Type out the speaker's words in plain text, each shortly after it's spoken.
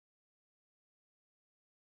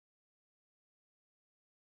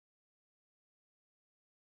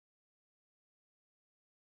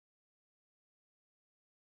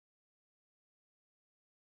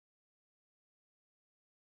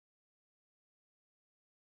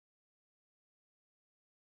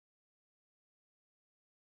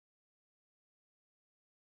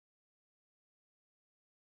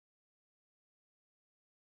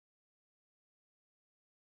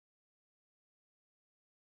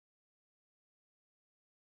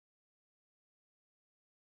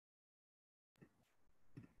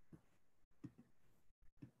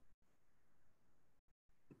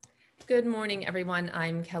Good morning, everyone.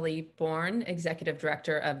 I'm Kelly Bourne, Executive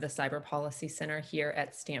Director of the Cyber Policy Center here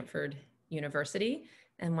at Stanford University,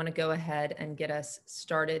 and want to go ahead and get us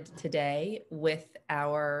started today with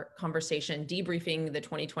our conversation debriefing the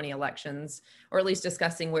 2020 elections, or at least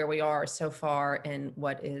discussing where we are so far in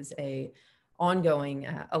what is a ongoing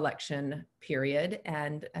election period.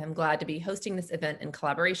 And I'm glad to be hosting this event in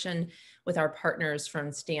collaboration with our partners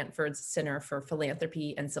from Stanford's Center for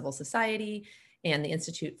Philanthropy and Civil Society and the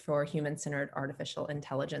Institute for Human-Centered Artificial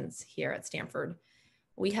Intelligence here at Stanford.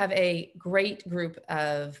 We have a great group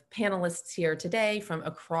of panelists here today from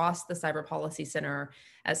across the Cyber Policy Center,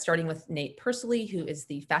 starting with Nate Pursley, who is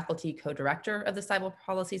the faculty co-director of the Cyber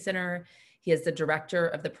Policy Center. He is the director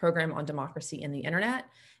of the Program on Democracy and the Internet,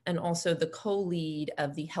 and also the co-lead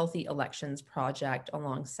of the Healthy Elections Project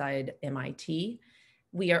alongside MIT.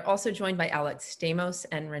 We are also joined by Alex Stamos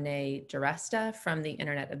and Renee DiResta from the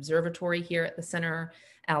Internet Observatory here at the center.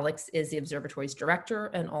 Alex is the observatory's director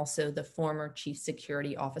and also the former chief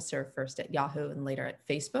security officer, first at Yahoo and later at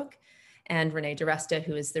Facebook. And Renee DiResta,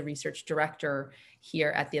 who is the research director here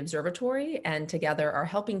at the observatory, and together are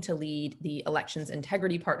helping to lead the Elections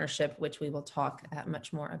Integrity Partnership, which we will talk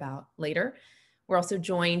much more about later. We're also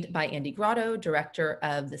joined by Andy Grotto, director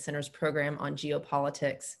of the center's program on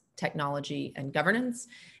geopolitics, technology, and governance,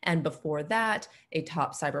 and before that, a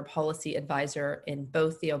top cyber policy advisor in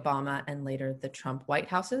both the Obama and later the Trump White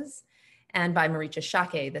Houses, and by Maricha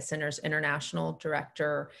Shake, the center's international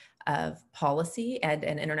director of policy and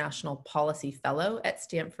an international policy fellow at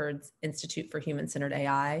Stanford's Institute for Human-Centered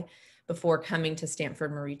AI. Before coming to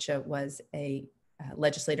Stanford, Maricha was a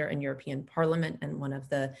legislator in European Parliament and one of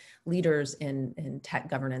the leaders in tech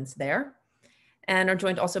governance there. And are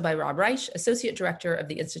joined also by Rob Reich, Associate Director of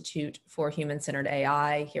the Institute for Human-Centered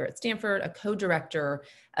AI here at Stanford, a co-director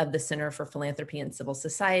of the Center for Philanthropy and Civil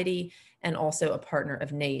Society, and also a partner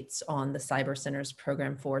of Nate's on the Cyber Center's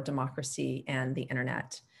Program for Democracy and the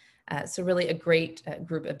Internet. So really a great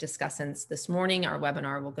group of discussants this morning. Our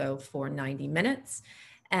webinar will go for 90 minutes.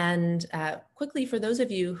 And quickly, for those of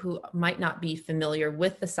you who might not be familiar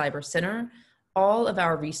with the Cyber Center, all of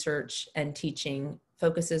our research and teaching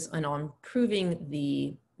focuses on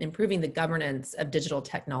improving the governance of digital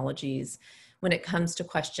technologies when it comes to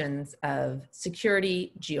questions of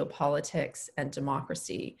security, geopolitics, and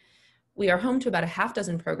democracy. We are home to about a half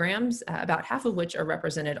dozen programs, about half of which are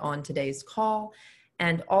represented on today's call,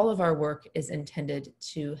 and all of our work is intended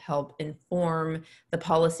to help inform the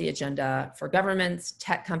policy agenda for governments,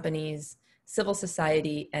 tech companies, civil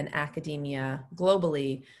society, and academia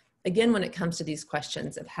globally, again, when it comes to these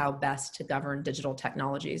questions of how best to govern digital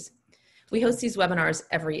technologies. We host these webinars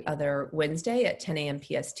every other Wednesday at 10 a.m.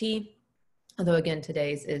 PST, although again,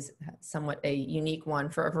 today's is somewhat a unique one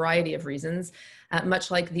for a variety of reasons,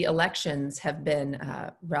 much like the elections have been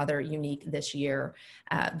rather unique this year.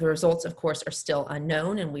 The results, of course, are still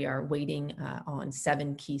unknown, and we are waiting on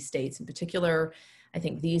 7 key states in particular. I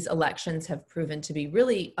think these elections have proven to be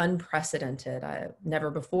really unprecedented. Never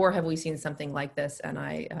before have we seen something like this, and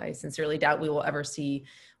I sincerely doubt we will ever see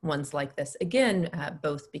ones like this again,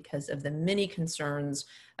 both because of the many concerns,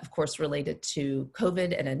 of course, related to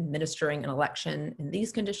COVID and administering an election in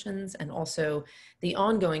these conditions, and also the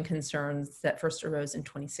ongoing concerns that first arose in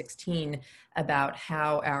 2016 about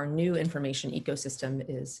how our new information ecosystem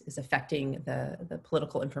is affecting the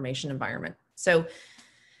political information environment.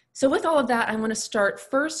 So with all of that, I want to start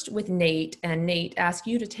first with Nate, and Nate, ask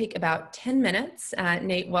you to take about 10 minutes.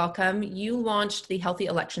 Nate, welcome. You launched the Healthy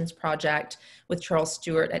Elections Project with Charles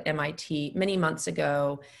Stewart at MIT many months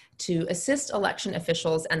ago to assist election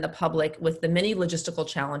officials and the public with the many logistical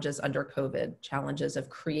challenges under COVID, challenges of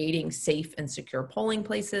creating safe and secure polling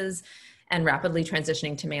places and rapidly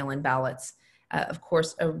transitioning to mail-in ballots. Of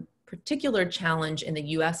course, a particular challenge in the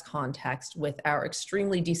US context with our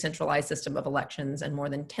extremely decentralized system of elections and more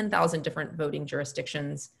than 10,000 different voting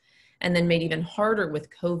jurisdictions, and then made even harder with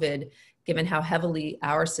COVID, given how heavily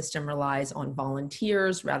our system relies on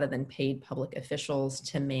volunteers rather than paid public officials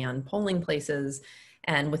to man polling places,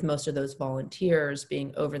 and with most of those volunteers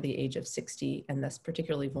being over the age of 60 and thus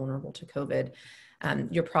particularly vulnerable to COVID.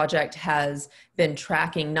 Your project has been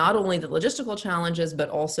tracking not only the logistical challenges, but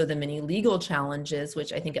also the many legal challenges,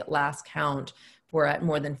 which I think at last count were at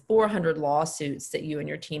more than 400 lawsuits that you and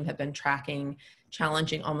your team have been tracking,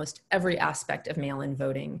 challenging almost every aspect of mail-in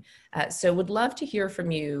voting. So would love to hear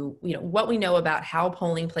from you, what we know about how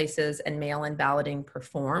polling places and mail-in balloting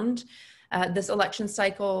performed this election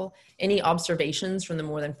cycle, any observations from the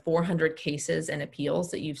more than 400 cases and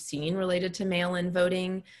appeals that you've seen related to mail-in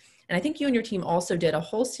voting. And I think you and your team also did a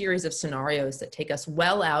whole series of scenarios that take us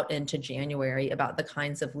well out into January about the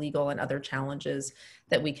kinds of legal and other challenges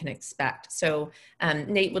that we can expect. So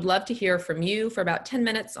Nate, would love to hear from you for about 10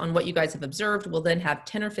 minutes on what you guys have observed. We'll then have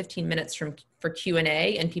 10 or 15 minutes for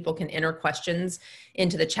Q&A, and people can enter questions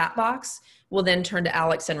into the chat box. We'll then turn to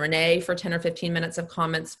Alex and Renee for 10 or 15 minutes of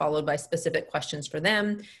comments, followed by specific questions for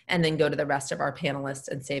them, and then go to the rest of our panelists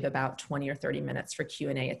and save about 20 or 30 minutes for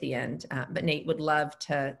Q&A at the end. But Nate, would love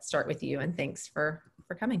to start with you, and thanks for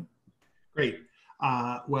coming. Great.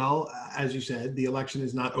 Well, as you said, the election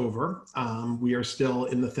is not over. We are still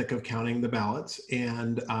in the thick of counting the ballots,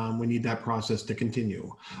 and we need that process to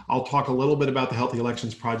continue. I'll talk a little bit about the Healthy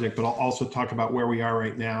Elections Project, but I'll also talk about where we are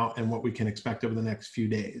right now and what we can expect over the next few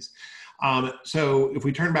days. So if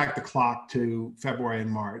we turn back the clock to February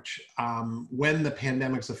and March, when the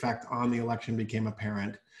pandemic's effect on the election became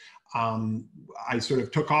apparent, I sort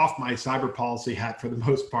of took off my cyber policy hat for the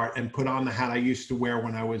most part and put on the hat I used to wear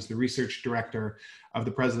when I was the research director of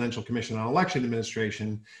the Presidential Commission on Election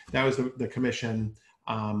Administration. That was the commission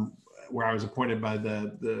where I was appointed by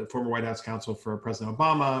the former White House counsel for President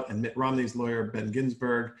Obama and Mitt Romney's lawyer, Ben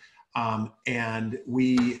Ginsberg. And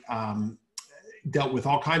we dealt with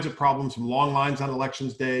all kinds of problems, from long lines on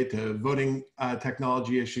elections day to voting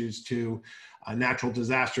technology issues to natural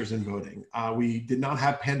disasters in voting. We did not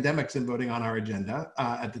have pandemics in voting on our agenda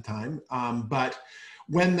at the time, but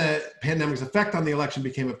when the pandemic's effect on the election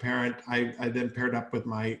became apparent, I then paired up with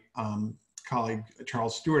my colleague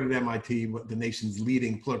Charles Stewart at MIT, the nation's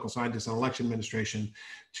leading political scientist on election administration,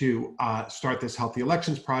 to start this Healthy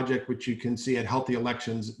Elections Project, which you can see at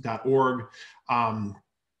healthyelections.org.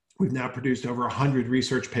 We've now produced over 100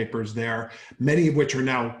 research papers there, many of which are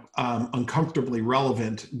now uncomfortably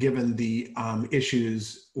relevant given the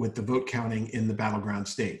issues with the vote counting in the battleground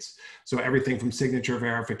states. So everything from signature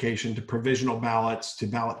verification to provisional ballots to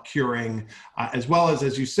ballot curing, as well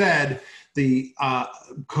as you said, the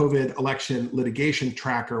COVID election litigation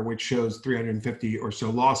tracker, which shows 350 or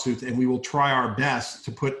so lawsuits, and we will try our best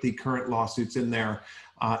to put the current lawsuits in there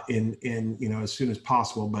as soon as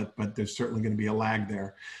possible, but there's certainly going to be a lag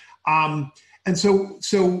there. And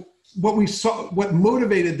so what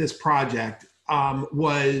motivated this project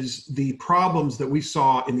was the problems that we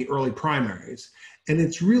saw in the early primaries. And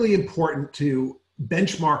it's really important to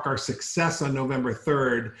benchmark our success on November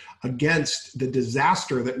 3rd against the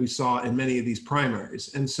disaster that we saw in many of these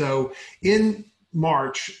primaries. And so in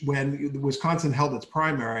March, when Wisconsin held its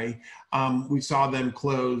primary, we saw them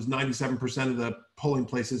close 97% of the polling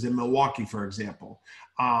places in Milwaukee, for example.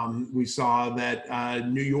 We saw that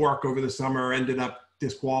New York over the summer ended up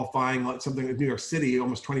disqualifying something like New York City,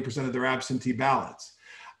 almost 20% of their absentee ballots.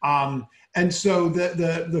 And so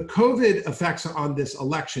the COVID effects on this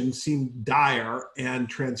election seemed dire and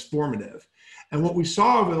transformative. And what we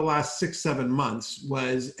saw over the last 6-7 months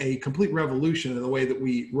was a complete revolution in the way that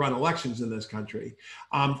we run elections in this country.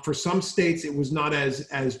 For some states, it was not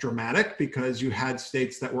as dramatic because you had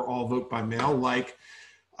states that were all vote by mail, like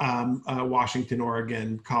Washington,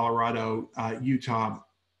 Oregon, Colorado, Utah,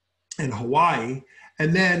 and Hawaii.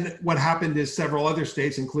 And then what happened is several other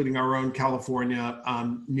states, including our own California,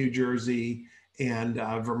 New Jersey, and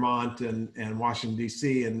Vermont and Washington,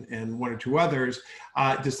 D.C., and one or two others,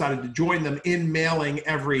 decided to join them in mailing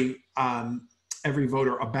every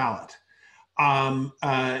voter a ballot.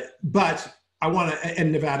 But I want to,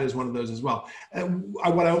 and Nevada is one of those as well.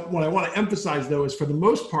 What I want to emphasize, though, is for the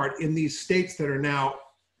most part, in these states that are now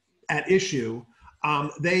at issue,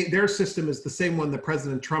 their system is the same one that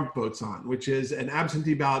President Trump votes on, which is an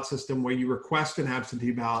absentee ballot system where you request an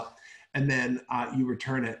absentee ballot and then you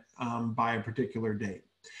return it by a particular date.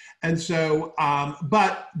 And so,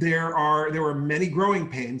 but there were many growing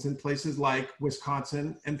pains in places like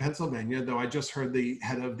Wisconsin and Pennsylvania, though I just heard the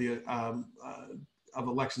head of the of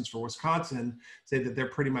elections for Wisconsin say that they're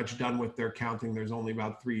pretty much done with their counting. There's only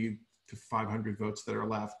about 300 to 500 votes that are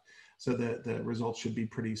left. So the results should be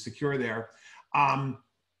pretty secure there. But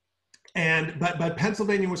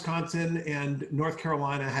Pennsylvania, Wisconsin, and North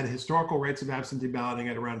Carolina had historical rates of absentee balloting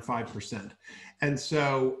at around 5%. And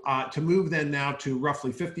so to move then now to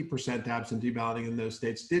roughly 50% absentee balloting in those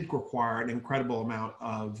states did require an incredible amount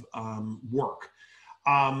of work.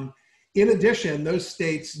 In addition, those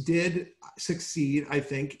states did succeed, I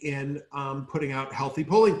think, in putting out healthy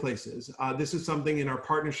polling places. This is something in our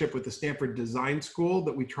partnership with the Stanford Design School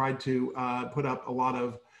that we tried to put up a lot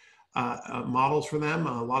of models for them.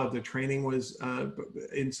 A lot of the training was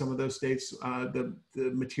in some of those states. The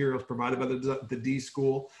materials provided by the D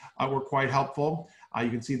School were quite helpful. You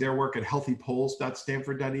can see their work at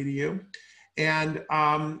healthypolls.stanford.edu. And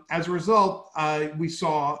as a result, we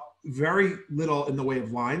saw very little in the way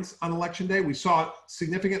of lines on election day. We saw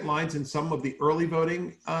significant lines in some of the early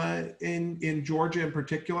voting in Georgia in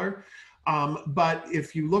particular. But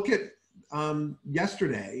if you look at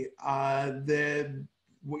yesterday,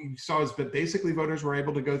 what you saw is that basically voters were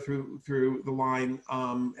able to go through the line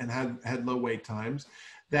and had low wait times.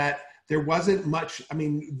 That there wasn't much. I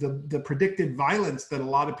mean, the predicted violence that a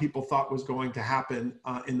lot of people thought was going to happen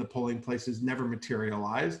in the polling places never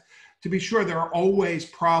materialized. To be sure, there are always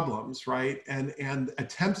problems, right? And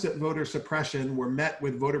attempts at voter suppression were met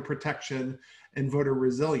with voter protection and voter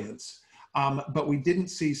resilience. But we didn't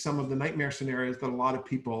see some of the nightmare scenarios that a lot of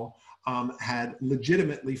people had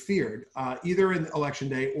legitimately feared, either in election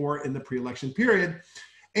day or in the pre-election period.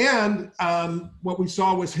 And what we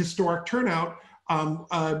saw was historic turnout,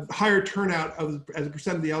 higher turnout as a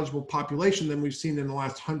percent of the eligible population than we've seen in the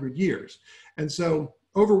last 100 years. And so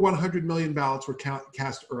over 100 million ballots were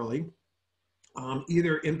cast early,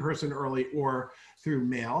 either in person early or through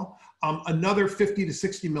mail. Another 50 to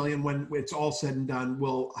 60 million, when it's all said and done,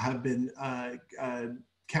 will have been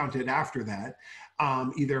counted after that,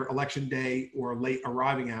 either election day or late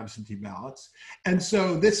arriving absentee ballots. And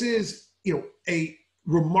so this is, a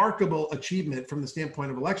remarkable achievement from the standpoint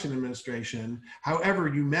of election administration, however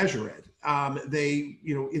you measure it. They,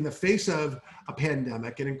 in the face of a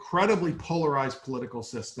pandemic, an incredibly polarized political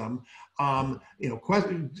system,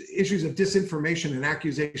 issues of disinformation and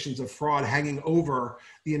accusations of fraud hanging over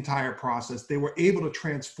the entire process, they were able to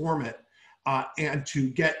transform it and to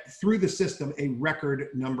get through the system a record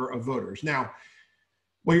number of voters. Now,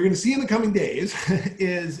 what you're going to see in the coming days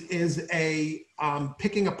is a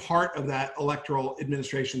picking apart of that electoral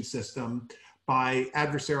administration system by the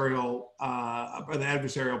adversarial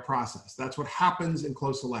process. That's what happens in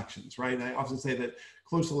close elections, right? And I often say that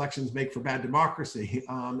close elections make for bad democracy,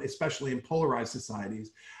 especially in polarized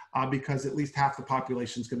societies, because at least half the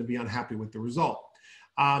population is going to be unhappy with the result.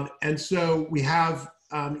 And so we have,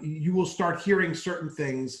 you will start hearing certain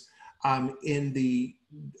things in the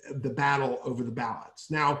battle over the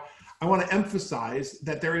ballots. Now, I want to emphasize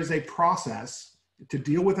that there is a process to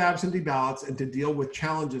deal with absentee ballots and to deal with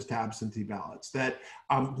challenges to absentee ballots. That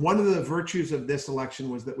one of the virtues of this election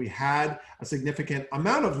was that we had a significant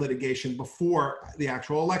amount of litigation before the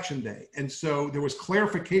actual election day. And so there was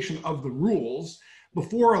clarification of the rules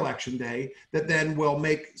before election day that then will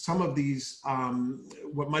make some of these,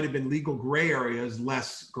 what might have been legal gray areas,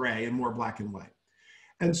 less gray and more black and white.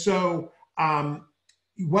 And so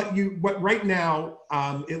what right now,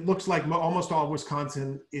 it looks like almost all of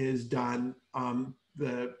Wisconsin is done.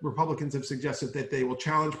 The Republicans have suggested that they will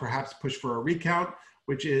challenge, perhaps push for a recount,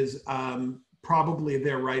 which is probably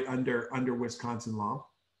their right under Wisconsin law.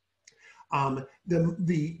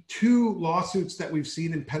 The two lawsuits that we've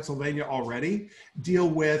seen in Pennsylvania already deal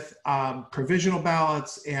with provisional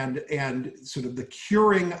ballots and sort of the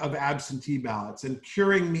curing of absentee ballots. And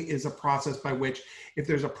curing is a process by which, if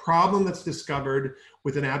there's a problem that's discovered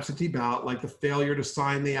with an absentee ballot, like the failure to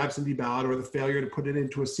sign the absentee ballot or the failure to put it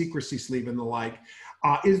into a secrecy sleeve and the like,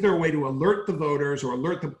 is there a way to alert the voters or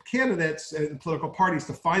alert the candidates and political parties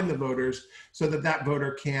to find the voters so that that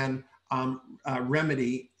voter can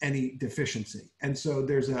remedy any deficiency? And so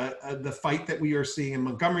there's the fight that we are seeing in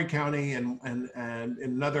Montgomery County and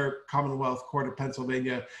another Commonwealth Court of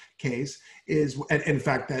Pennsylvania case is, and in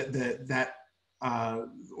fact, that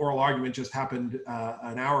oral argument just happened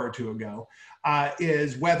an hour or two ago,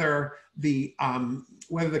 is whether the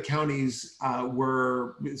counties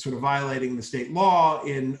were sort of violating the state law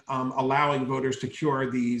in allowing voters to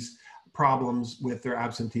cure these problems with their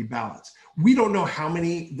absentee ballots. We don't know how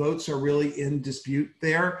many votes are really in dispute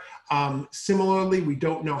there. Similarly, we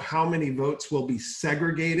don't know how many votes will be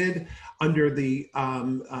segregated under the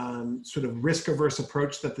sort of risk-averse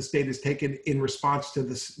approach that the state has taken in response to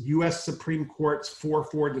the US Supreme Court's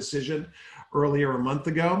 4-4 decision earlier a month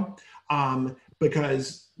ago,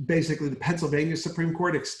 because basically the Pennsylvania Supreme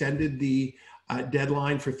Court extended the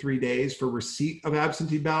deadline for 3 days for receipt of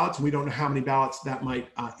absentee ballots. We don't know how many ballots that might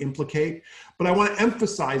implicate, but I want to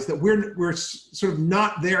emphasize that we're sort of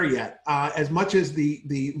not there yet. As much as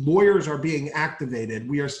the lawyers are being activated,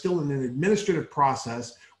 we are still in an administrative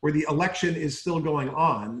process where the election is still going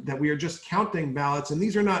on, that we are just counting ballots, and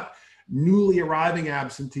these are not newly arriving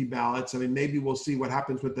absentee ballots. I mean, maybe we'll see what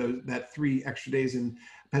happens with that 3 extra days in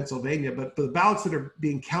Pennsylvania, but the ballots that are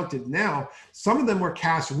being counted now, some of them were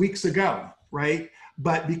cast weeks ago, right?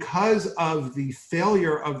 But because of the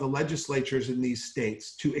failure of the legislatures in these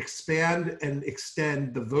states to expand and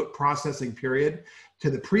extend the vote processing period to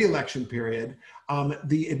the pre-election period,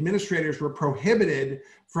 the administrators were prohibited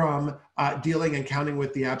from dealing and counting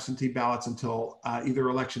with the absentee ballots until either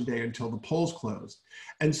election day, until the polls closed.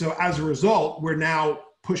 And so as a result, we're now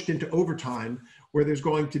pushed into overtime where there's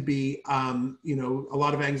going to be a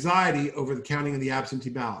lot of anxiety over the counting of the absentee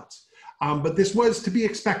ballots. But this was to be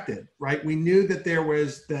expected, right? We knew that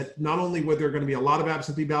that not only were there going to be a lot of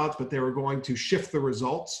absentee ballots, but they were going to shift the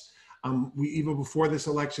results. Even before this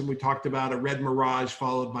election, we talked about a red mirage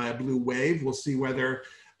followed by a blue wave. We'll see whether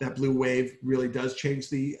that blue wave really does change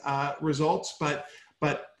the results. But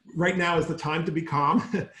right now is the time to be calm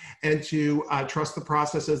and to trust the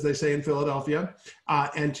process, as they say in Philadelphia,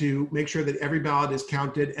 and to make sure that every ballot is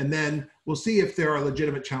counted. And then we'll see if there are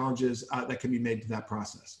legitimate challenges that can be made to that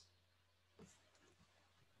process.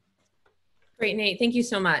 Great, Nate, thank you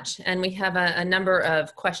so much. And we have a number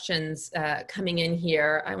of questions coming in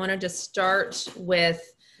here. I want to just start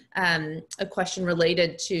with a question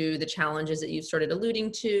related to the challenges that you've started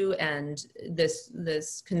alluding to, and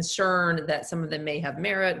this concern that some of them may have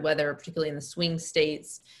merit, whether particularly in the swing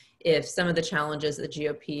states, if some of the challenges that the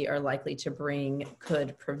GOP are likely to bring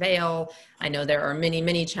could prevail. I know there are many,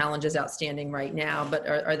 many challenges outstanding right now, but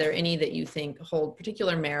are there any that you think hold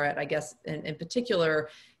particular merit, I guess, in particular,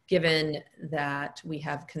 given that we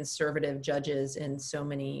have conservative judges in so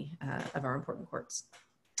many of our important courts?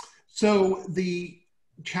 So the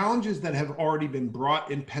challenges that have already been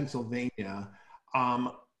brought in Pennsylvania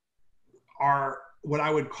are what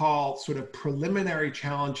I would call sort of preliminary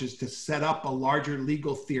challenges to set up a larger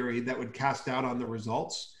legal theory that would cast doubt on the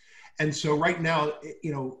results. And so right now,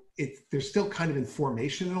 there's still kind of in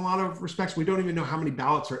formation in a lot of respects. We don't even know how many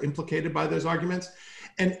ballots are implicated by those arguments.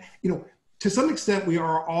 And, to some extent, we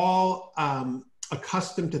are all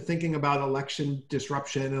accustomed to thinking about election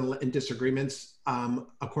disruption and disagreements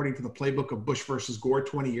according to the playbook of Bush versus Gore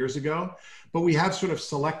 20 years ago. But we have sort of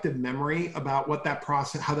selective memory about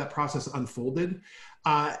how that process unfolded.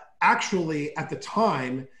 Actually, at the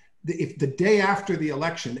time, if the day after the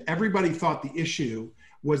election, everybody thought the issue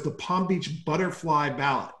was the Palm Beach butterfly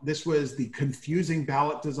ballot. This was the confusing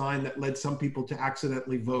ballot design that led some people to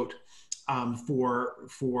accidentally vote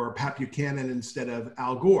for Pat Buchanan instead of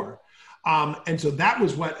Al Gore. And so that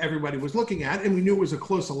was what everybody was looking at, and we knew it was a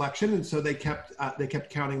close election, and so they kept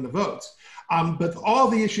counting the votes. But all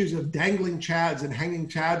the issues of dangling chads and hanging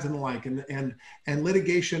chads and the like, and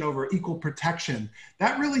litigation over equal protection,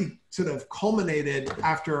 that really sort of culminated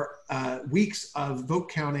after weeks of vote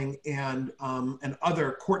counting and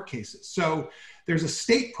other court cases. So there's a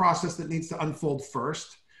state process that needs to unfold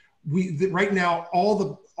first. Right now, all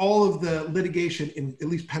of the litigation in at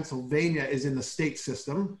least Pennsylvania is in the state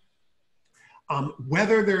system.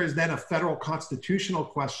 Whether there is then a federal constitutional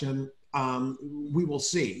question, we will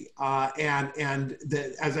see.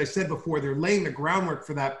 As I said before, they're laying the groundwork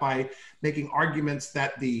for that by making arguments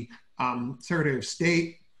that the Secretary of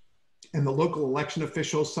State and the local election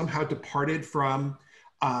officials somehow departed from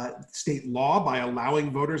state law by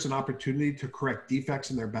allowing voters an opportunity to correct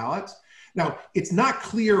defects in their ballots. Now, it's not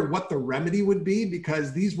clear what the remedy would be,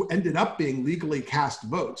 because these ended up being legally cast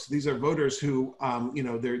votes. These are voters who,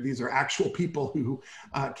 these are actual people who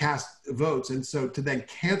cast votes. And so to then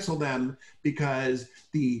cancel them because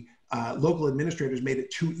the local administrators made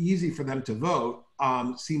it too easy for them to vote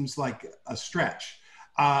seems like a stretch.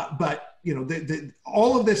 But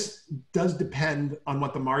all of this does depend on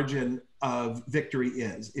what the margin of victory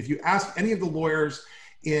is. If you ask any of the lawyers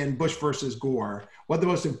in Bush versus Gore, what the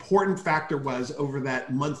most important factor was over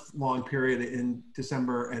that month-long period in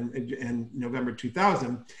December and November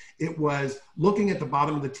 2000, it was looking at the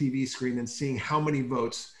bottom of the TV screen and seeing how many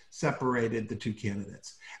votes separated the two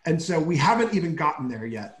candidates. And so we haven't even gotten there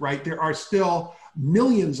yet, right? There are still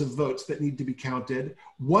millions of votes that need to be counted.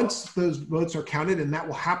 Once those votes are counted, and that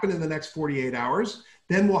will happen in the next 48 hours,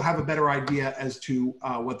 then we'll have a better idea as to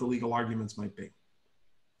what the legal arguments might be.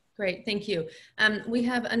 Great, thank you. We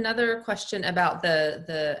have another question about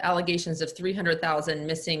the allegations of 300,000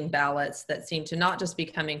 missing ballots that seem to not just be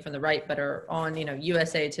coming from the right, but are on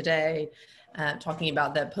USA Today, talking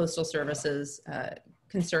about the Postal Service's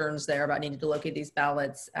concerns there about needing to locate these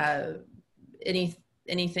ballots. Any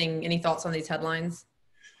thoughts on these headlines?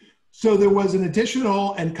 So there was an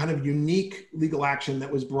additional and kind of unique legal action that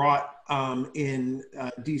was brought in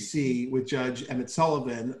DC with Judge Emmett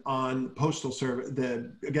Sullivan on Postal Service,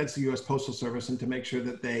 against the U.S. Postal Service, and to make sure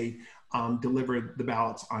that they delivered the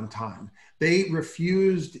ballots on time. They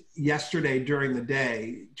refused yesterday during the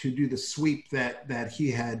day to do the sweep that he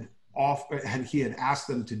had asked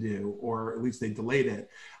them to do, or at least they delayed it,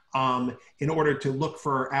 in order to look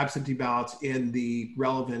for absentee ballots in the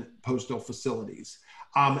relevant postal facilities.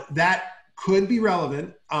 That could be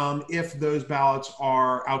relevant if those ballots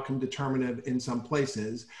are outcome determinative in some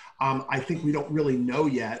places. I think we don't really know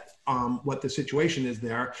yet what the situation is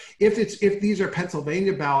there. If these are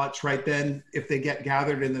Pennsylvania ballots, right, then if they get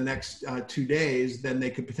gathered in the next 2 days, then they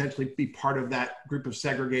could potentially be part of that group of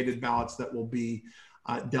segregated ballots that will be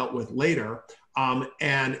dealt with later.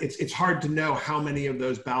 And it's hard to know how many of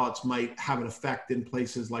those ballots might have an effect in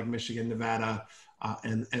places like Michigan, Nevada,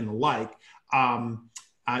 and the like.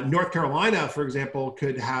 North Carolina, for example,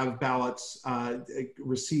 could have ballots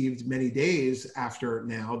received many days after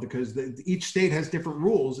now, because each state has different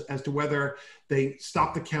rules as to whether they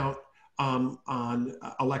stop the count on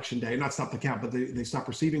election day, not stop the count, but they stop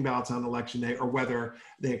receiving ballots on election day, or whether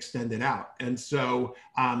they extend it out. And so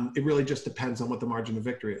it really just depends on what the margin of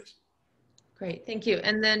victory is. Great, thank you.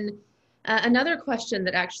 And then another question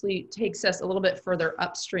that actually takes us a little bit further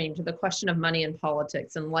upstream to the question of money in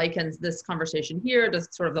politics, and likens this conversation here to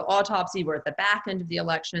sort of the autopsy. We're at the back end of the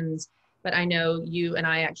elections, but I know you and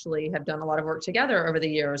I actually have done a lot of work together over the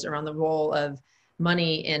years around the role of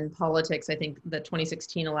money in politics. I think the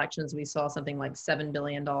 2016 elections, we saw something like $7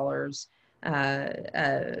 billion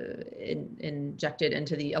injected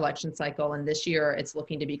into the election cycle. And this year it's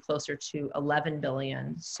looking to be closer to 11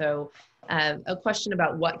 billion. So a question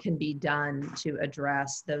about what can be done to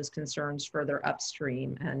address those concerns further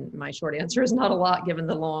upstream. And my short answer is not a lot given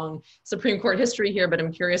the long Supreme Court history here, but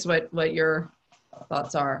I'm curious what your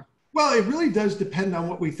thoughts are. Well, it really does depend on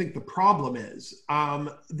what we think the problem is.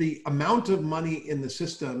 The amount of money in the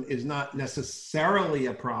system is not necessarily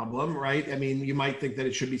a problem, right? I mean, you might think that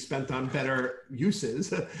it should be spent on better uses,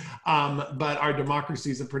 but our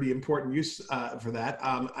democracy is a pretty important use for that.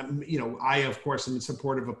 I, of course, am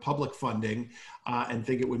supportive of public funding and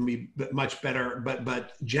think it would be much better,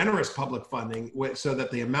 but generous public funding, so that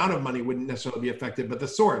the amount of money wouldn't necessarily be affected, but the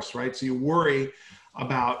source, right? So you worry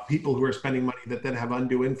about people who are spending money that then have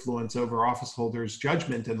undue influence over office holders'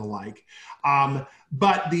 judgment and the like.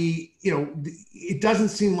 But it doesn't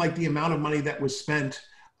seem like the amount of money that was spent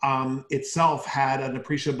itself had an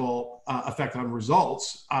appreciable effect on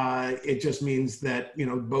results. It just means that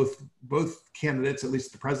both candidates, at least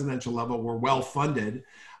at the presidential level, were well funded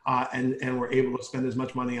and were able to spend as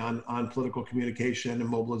much money on political communication and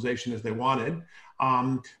mobilization as they wanted.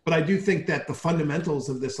 But I do think that the fundamentals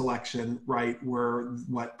of this election, right, were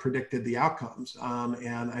what predicted the outcomes.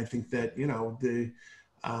 And I think that,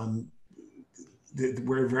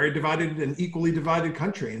 we're a very divided and equally divided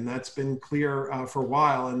country, and that's been clear for a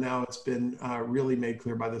while, and now it's been really made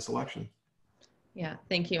clear by this election. Yeah,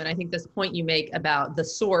 thank you. And I think this point you make about the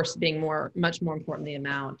source being much more important than the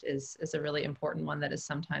amount is a really important one that is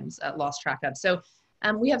sometimes lost track of. So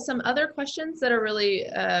we have some other questions that are really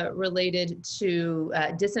related to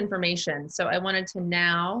disinformation. So I wanted to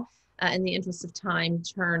now, in the interest of time,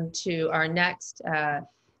 turn to our next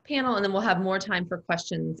panel, and then we'll have more time for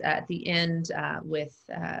questions at the end with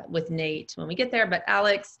Nate when we get there. But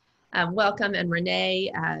Alex, welcome, and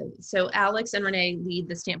Renee. So Alex and Renee lead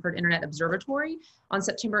the Stanford Internet Observatory. On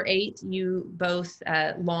September 8th, you both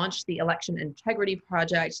launched the Election Integrity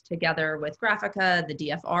Project together with Graphica, the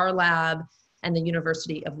DFR Lab, and the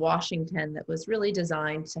University of Washington, that was really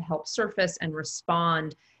designed to help surface and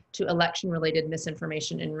respond to election-related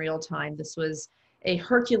misinformation in real time. This was a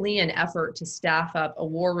Herculean effort to staff up a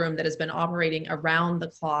war room that has been operating around the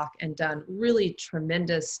clock and done really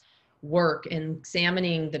tremendous work in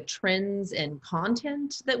examining the trends in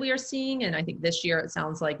content that we are seeing. And I think this year it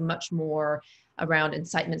sounds like much more around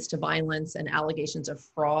incitements to violence and allegations of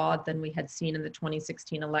fraud than we had seen in the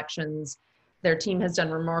 2016 elections. Their team has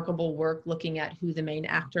done remarkable work looking at who the main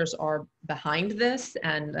actors are behind this.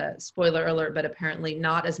 And spoiler alert, but apparently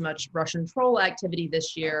not as much Russian troll activity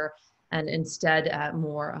this year, and instead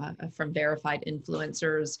more from verified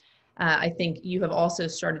influencers. I think you have also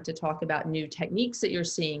started to talk about new techniques that you're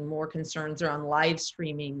seeing, more concerns around live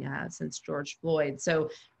streaming since George Floyd. So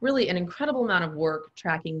really an incredible amount of work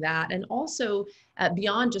tracking that, and also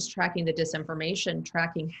beyond just tracking the disinformation,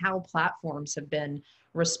 tracking how platforms have been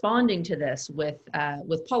responding to this with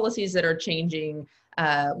policies that are changing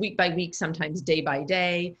week by week, sometimes day by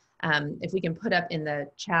day. If we can put up in the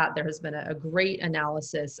chat, there has been a great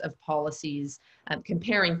analysis of policies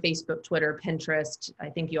comparing Facebook, Twitter, Pinterest. I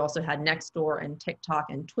think you also had Nextdoor and TikTok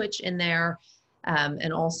and Twitch in there,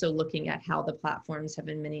 and also looking at how the platforms have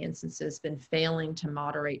in many instances been failing to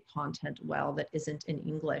moderate content well that isn't in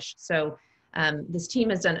English. So this team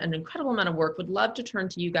has done an incredible amount of work. Would love to turn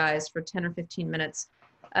to you guys for 10 or 15 minutes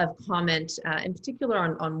of comment, in particular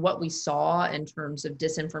on what we saw in terms of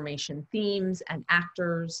disinformation themes and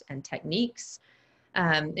actors and techniques.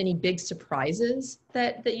 Any big surprises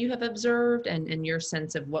that you have observed, and your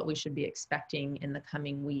sense of what we should be expecting in the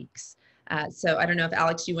coming weeks. So I don't know if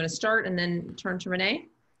Alex, you want to start and then turn to Renee?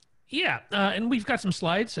 Yeah, and we've got some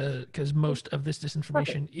slides because most of this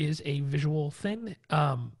disinformation is a visual thing.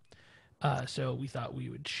 So we thought we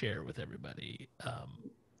would share with everybody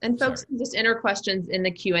And folks Sorry. can just enter questions in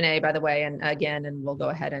the Q&A, by the way, and again, and we'll go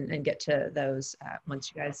ahead and get to those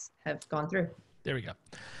once you guys have gone through. There we go.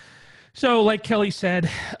 So like Kelly said,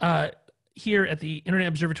 here at the Internet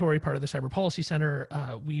Observatory, part of the Cyber Policy Center,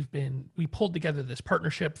 we pulled together this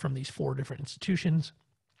partnership from these 4 different institutions.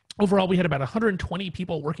 Overall, we had about 120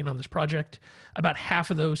 people working on this project. About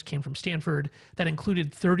half of those came from Stanford. That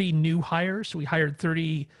included 30 new hires. So we hired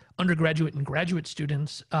 30 undergraduate and graduate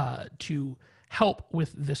students to help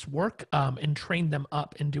with this work and train them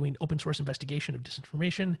up in doing open source investigation of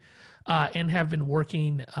disinformation, and have been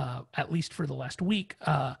working at least for the last week.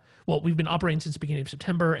 Well, we've been operating since the beginning of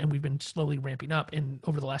September, and we've been slowly ramping up. And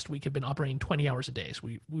over the last week, have been operating 20 hours a day. So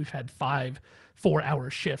we've had 5 4-hour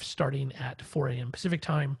shifts starting at 4 a.m. Pacific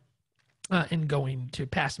time. And going to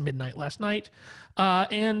past midnight last night.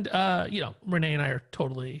 And Renee and I are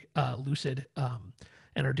totally lucid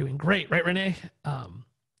and are doing great. Right, Renee?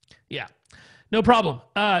 Yeah. No problem.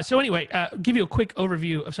 So anyway, give you a quick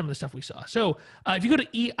overview of some of the stuff we saw. So if you go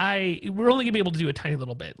to EI, we're only gonna be able to do a tiny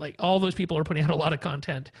little bit. Like all those people are putting out a lot of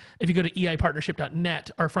content. If you go to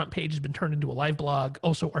eipartnership.net, our front page has been turned into a live blog.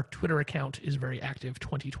 Also, our Twitter account is very active,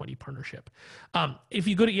 2020 Partnership. If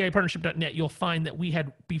you go to eipartnership.net, you'll find that we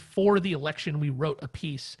had, before the election, we wrote a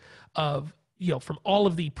piece of, from all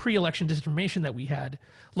of the pre-election disinformation that we had,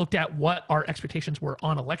 looked at what our expectations were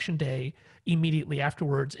on election day, immediately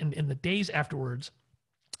afterwards, and in the days afterwards.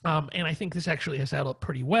 And I think this actually has held up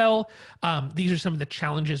pretty well. These are some of the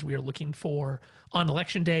challenges we are looking for on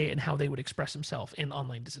election day and how they would express themselves in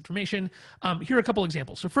online disinformation. Here are a couple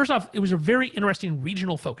examples. So first off, it was a very interesting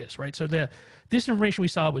regional focus, right? So the disinformation we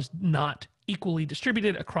saw was not equally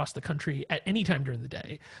distributed across the country at any time during the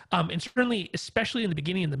day. And certainly, especially in the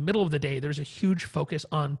beginning and the middle of the day, there's a huge focus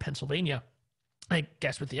on Pennsylvania. I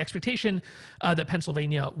guess with the expectation that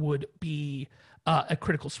Pennsylvania would be a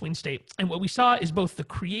critical swing state. And what we saw is both the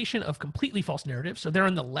creation of completely false narratives. So there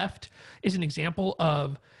on the left is an example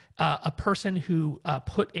of a person who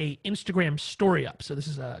put a Instagram story up. So this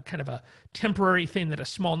is a kind of a temporary thing that a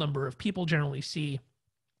small number of people generally see.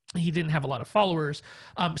 He didn't have a lot of followers,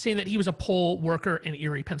 saying that he was a poll worker in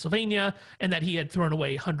Erie, Pennsylvania, and that he had thrown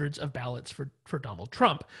away hundreds of ballots for Donald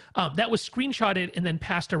Trump. That was screenshotted and then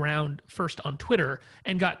passed around first on Twitter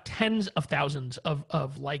and got tens of thousands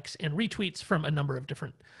of likes and retweets from a number of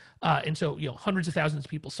different. And so, hundreds of thousands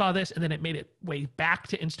of people saw this, and then it made its way back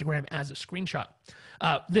to Instagram as a screenshot.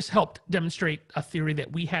 This helped demonstrate a theory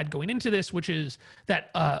that we had going into this, which is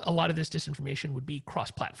that a lot of this disinformation would be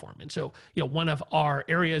cross-platform. And so, one of our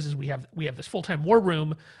areas is we have this full-time war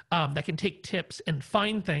room that can take tips and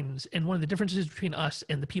find things. And one of the differences between us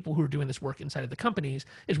and the people who are doing this work inside of the companies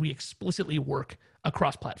is we explicitly work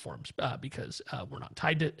across platforms because we're not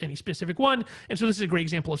tied to any specific one. And so this is a great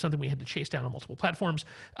example of something we had to chase down on multiple platforms.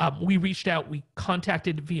 We reached out, we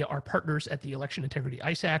contacted via our partners at the Election Integrity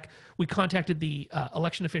ISAC. We contacted the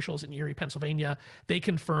election officials in Erie, Pennsylvania. They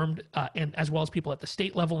confirmed, and as well as people at the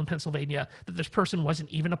state level in Pennsylvania, that this person wasn't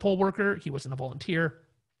even a poll worker. He wasn't a volunteer.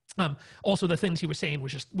 Also, the things he was saying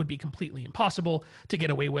would be completely impossible to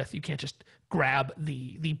get away with. You can't just grab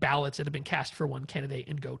the ballots that have been cast for one candidate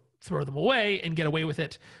and go throw them away and get away with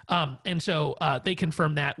it. And so they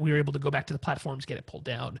confirmed that. We were able to go back to the platforms, get it pulled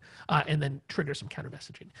down, and then trigger some counter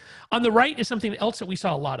messaging. On the right is something else that we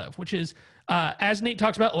saw a lot of, which is, as Nate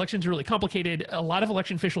talks about, elections are really complicated. A lot of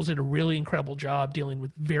election officials did a really incredible job dealing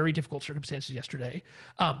with very difficult circumstances yesterday.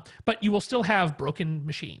 But you will still have broken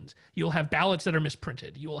machines. You'll have ballots that are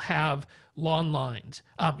misprinted. You will have long lines.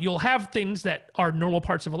 You'll have things that are normal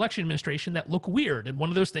parts of election administration that look weird. And one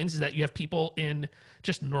of those things is that you have people in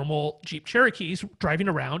just normal Jeep Cherokees driving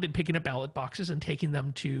around and picking up ballot boxes and taking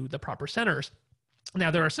them to the proper centers. Now,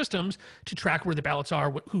 there are systems to track where the ballots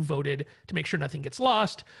are, who voted, to make sure nothing gets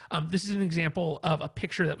lost. This is an example of a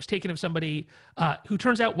picture that was taken of somebody who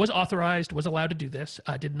turns out was authorized, was allowed to do this,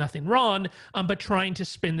 did nothing wrong, but trying to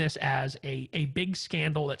spin this as a big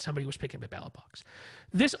scandal that somebody was picking up a ballot box.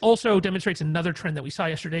 This also demonstrates another trend that we saw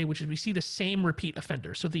yesterday, which is we see the same repeat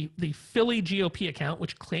offender. So the Philly GOP account,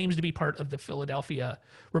 which claims to be part of the Philadelphia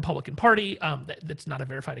Republican Party, that's not a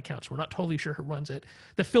verified account, so we're not totally sure who runs it.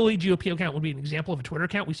 The Philly GOP account would be an example of a Twitter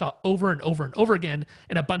account we saw over and over and over again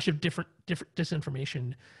in a bunch of different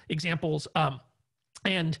disinformation examples.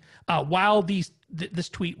 And while this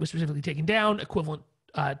tweet was specifically taken down, equivalent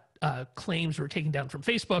claims were taken down from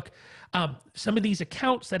Facebook. Some of these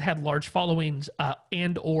accounts that had large followings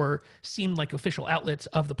and or seemed like official outlets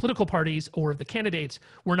of the political parties or of the candidates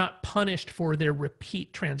were not punished for their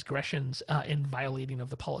repeat transgressions and violating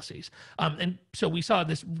of the policies. And so we saw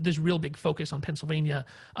this real big focus on Pennsylvania,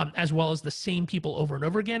 as well as the same people over and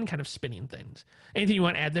over again kind of spinning things. Anything you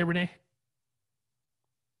want to add there, Renee?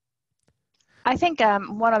 I think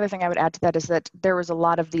one other thing I would add to that is that there was a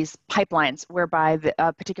lot of these pipelines whereby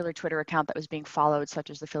a particular Twitter account that was being followed, such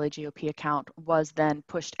as the Philly GOP account, was then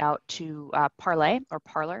pushed out to Parlay or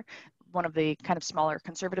Parler, one of the kind of smaller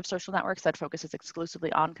conservative social networks that focuses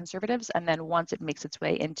exclusively on conservatives. And then once it makes its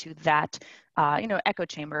way into that, echo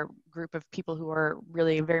chamber group of people who are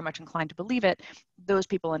really very much inclined to believe it, those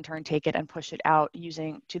people in turn take it and push it out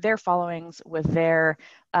using to their followings with their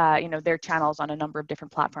their channels on a number of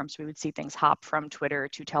different platforms. We would see things hop from Twitter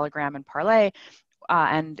to Telegram and Parlay,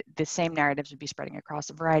 and the same narratives would be spreading across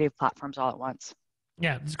a variety of platforms all at once.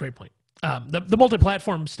 Yeah, that's a great point. The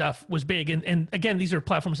multi-platform stuff was big. And again, these are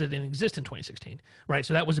platforms that didn't exist in 2016, right?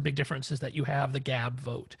 So that was a big difference, is that you have the Gab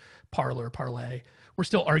vote, Parler, Parlay. We're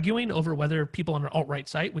still arguing over whether people on an alt-right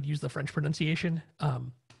site would use the French pronunciation.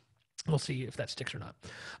 We'll see if that sticks or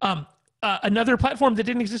not. Another platform that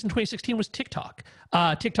didn't exist in 2016 was TikTok.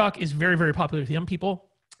 TikTok is very, very popular with young people.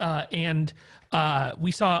 And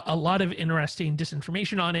we saw a lot of interesting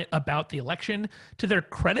disinformation on it about the election. To their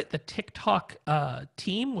credit, the TikTok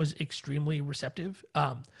team was extremely receptive.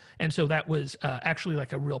 And so that was actually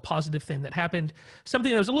like a real positive thing that happened.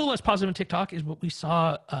 Something that was a little less positive in TikTok is what we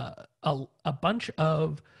saw a bunch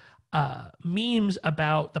of memes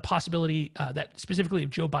about the possibility that specifically if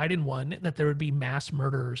Joe Biden won, that there would be mass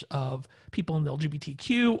murders of people in the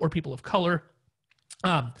LGBTQ or people of color.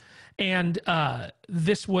 And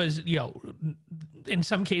this was, in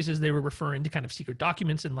some cases they were referring to kind of secret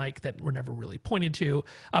documents and like that were never really pointed to.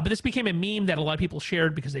 But this became a meme that a lot of people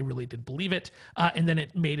shared because they really did believe it. And then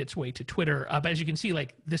it made its way to Twitter. But as you can see,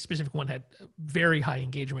 like this specific one had very high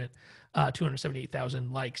engagement,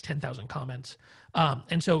 278,000 likes, 10,000 comments.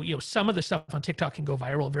 And so, some of the stuff on TikTok can go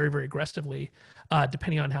viral very, very aggressively,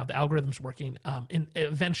 depending on how the algorithm's working. And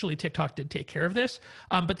eventually TikTok did take care of this.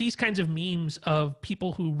 But these kinds of memes of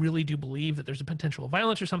people who really do believe that there's a potential of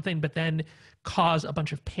violence or something, but then cause a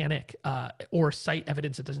bunch of panic or cite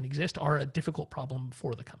evidence that doesn't exist are a difficult problem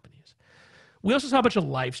for the companies. We also saw a bunch of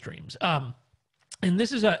live streams. And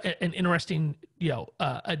this is an interesting,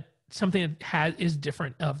 something that is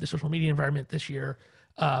different of the social media environment this year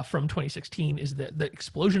from 2016 is the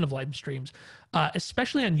explosion of live streams,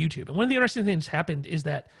 especially on YouTube. And one of the interesting things happened is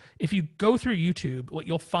that if you go through YouTube, what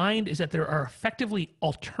you'll find is that there are effectively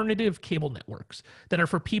alternative cable networks that are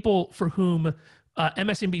for people for whom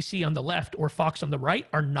MSNBC on the left or Fox on the right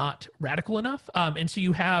are not radical enough. And so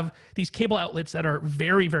you have these cable outlets that are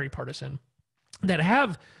very, very partisan, that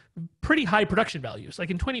have pretty high production values. Like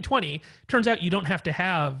in 2020, turns out you don't have to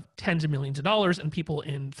have tens of millions of dollars and people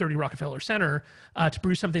in 30 Rockefeller Center to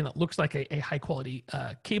produce something that looks like a high quality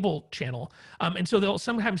cable channel. And so they'll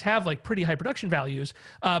sometimes have like pretty high production values,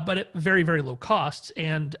 but at very, very low costs,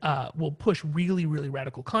 and will push really, really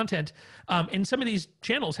radical content. And some of these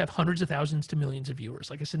channels have hundreds of thousands to millions of viewers,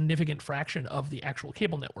 like a significant fraction of the actual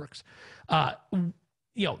cable networks.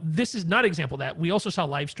 This is not an example of that. We also saw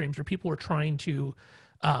live streams where people were trying to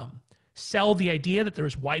sell the idea that there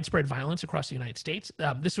was widespread violence across the United States.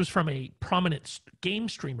 This was from a prominent game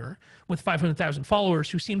streamer with 500,000 followers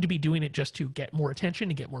who seemed to be doing it just to get more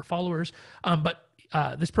attention and get more followers. But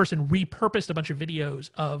this person repurposed a bunch of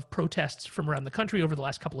videos of protests from around the country over the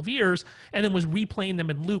last couple of years, and then was replaying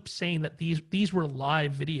them in loops, saying that these were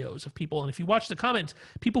live videos of people. And if you watch the comments,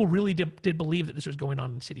 people really did believe that this was going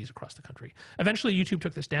on in cities across the country. Eventually, YouTube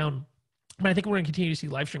took this down, but I think we're going to continue to see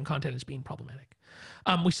live stream content as being problematic.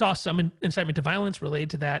 We saw some incitement to violence related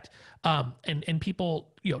to that, and people,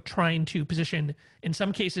 trying to position, in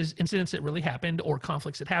some cases, incidents that really happened or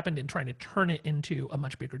conflicts that happened, and trying to turn it into a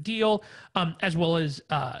much bigger deal, as well as,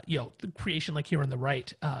 the creation, like here on the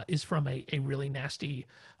right, is from a really nasty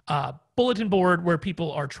bulletin board where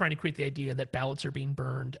people are trying to create the idea that ballots are being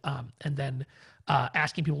burned, and then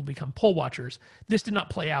asking people to become poll watchers. This did not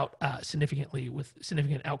play out significantly with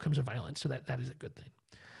significant outcomes of violence, so that is a good thing.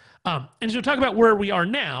 And so talk about where we are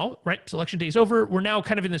now, right? So election day is over. We're now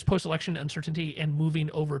kind of in this post-election uncertainty and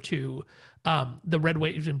moving over to the red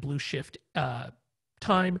wave and blue shift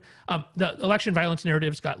time. The election violence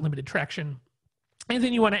narratives got limited traction.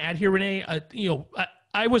 Anything you want to add here, Renee?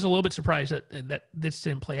 I was a little bit surprised that this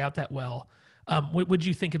didn't play out that well. What would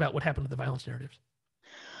you think about what happened with the violence narratives?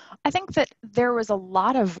 I think that there was a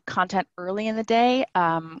lot of content early in the day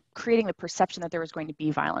creating the perception that there was going to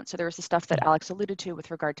be violence. So there was the stuff that Alex alluded to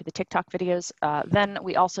with regard to the TikTok videos. Then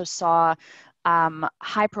we also saw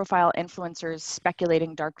high-profile influencers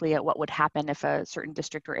speculating darkly at what would happen if a certain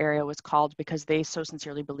district or area was called because they so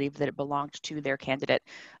sincerely believed that it belonged to their candidate.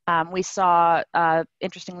 We saw,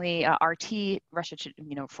 interestingly, RT,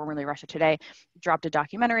 formerly Russia Today, dropped a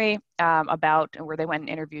documentary about where they went and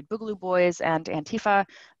interviewed Boogaloo Boys and Antifa,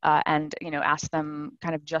 and asked them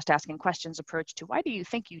kind of just asking questions approach to why do you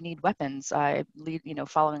think you need weapons?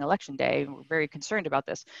 Following Election Day, we're very concerned about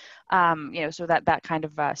this. So that kind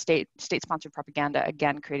of state-sponsored propaganda,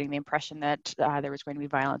 again, creating the impression that there was going to be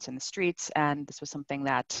violence in the streets, and this was something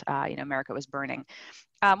that America was burning.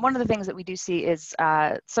 One of the things that we do see is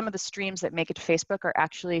some of the streams that make it to Facebook are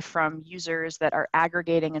actually from users that are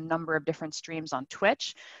aggregating a number of different streams on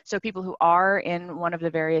Twitch. So people who are in one of the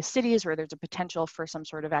various cities where there's a potential for some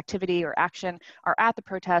sort of activity or action are at the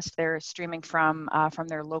protest. They're streaming from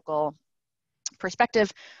their local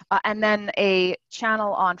perspective, and then a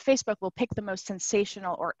channel on Facebook will pick the most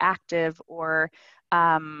sensational or active or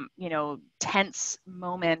tense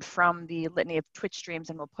moment from the litany of Twitch streams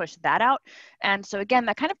and will push that out. And so again,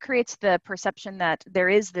 that kind of creates the perception that there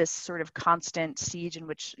is this sort of constant siege in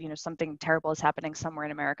which something terrible is happening somewhere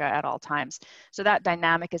in America at all times. So that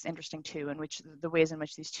dynamic is interesting too, in which the ways in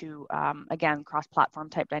which these two again cross-platform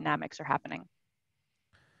type dynamics are happening.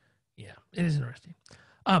 Yeah, it is interesting.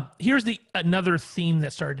 Here's another theme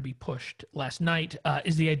that started to be pushed last night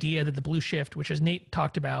is the idea that the blue shift, which as Nate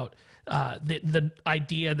talked about, the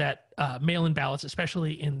idea that mail-in ballots,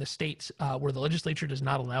 especially in the states where the legislature does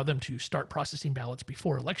not allow them to start processing ballots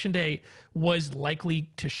before Election Day, was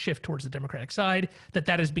likely to shift towards the Democratic side,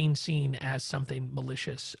 that is being seen as something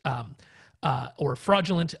malicious or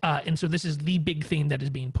fraudulent. And so this is the big theme that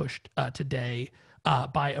is being pushed today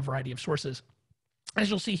by a variety of sources. As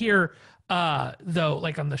you'll see here, though,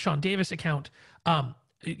 like on the Sean Davis account,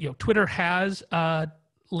 Twitter has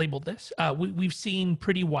labeled this. We've seen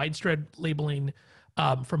pretty widespread labeling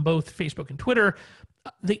from both Facebook and Twitter.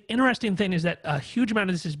 The interesting thing is that a huge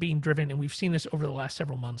amount of this is being driven, and we've seen this over the last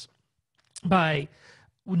several months, by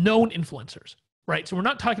known influencers, right? So we're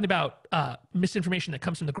not talking about misinformation that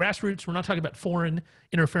comes from the grassroots. We're not talking about foreign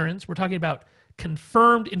interference. We're talking about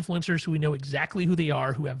confirmed influencers who we know exactly who they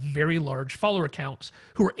are, who have very large follower accounts,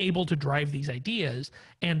 who are able to drive these ideas.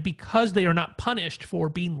 And because they are not punished for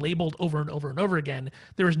being labeled over and over and over again,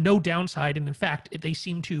 there is no downside. And in fact, they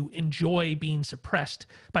seem to enjoy being suppressed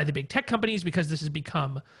by the big tech companies because this has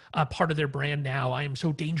become a part of their brand now. I am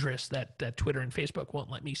so dangerous that Twitter and Facebook won't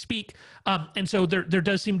let me speak. And so there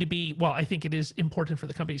does seem to be, while I think it is important for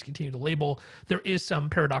the companies to continue to label, there is some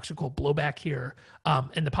paradoxical blowback here,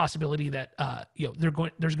 and the possibility that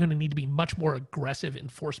there's going to need to be much more aggressive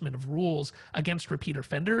enforcement of rules against repeat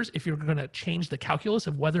offenders if you're going to change the calculus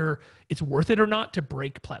of whether it's worth it or not to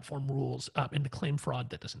break platform rules and to claim fraud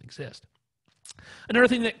that doesn't exist. Another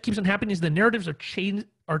thing that keeps on happening is the narratives are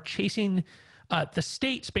chasing the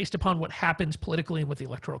states based upon what happens politically and with the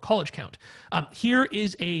electoral college count. Here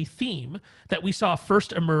is a theme that we saw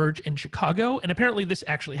first emerge in Chicago, and apparently this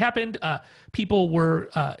actually happened. People were,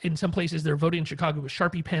 in some places, they're voting in Chicago with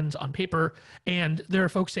Sharpie pens on paper, and there are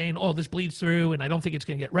folks saying, oh, this bleeds through, and I don't think it's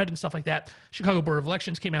going to get read and stuff like that. Chicago Board of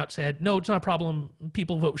Elections came out and said, no, it's not a problem.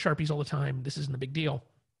 People vote with Sharpies all the time. This isn't a big deal.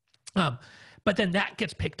 But then that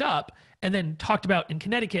gets picked up and then talked about in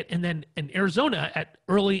Connecticut and then in Arizona at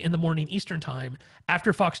early in the morning Eastern time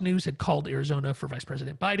after Fox News had called Arizona for Vice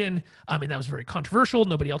President Biden. And that was very controversial.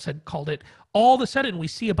 Nobody else had called it. All of a sudden, we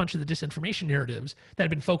see a bunch of the disinformation narratives that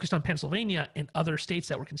had been focused on Pennsylvania and other states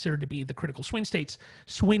that were considered to be the critical swing states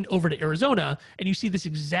swing over to Arizona. And you see this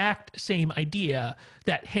exact same idea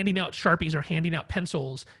that handing out Sharpies or handing out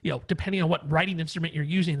pencils, depending on what writing instrument you're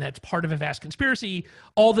using, that's part of a vast conspiracy,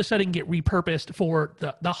 all of a sudden get repurposed for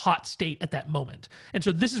the hot state at that moment. And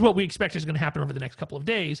so this is what we expect is going to happen over the next couple of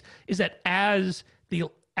days, is that as the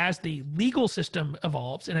legal system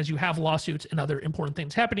evolves and as you have lawsuits and other important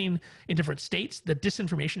things happening in different states, the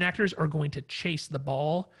disinformation actors are going to chase the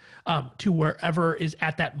ball to wherever is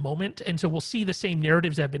at that moment. And so we'll see the same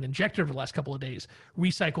narratives that have been injected over the last couple of days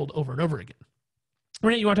recycled over and over again.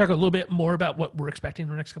 Renee, you want to talk a little bit more about what we're expecting in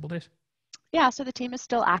the next couple of days? Yeah, so the team is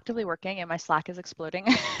still actively working, and my Slack is exploding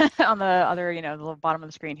on the other, the little bottom of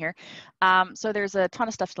the screen here. So there's a ton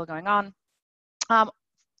of stuff still going on.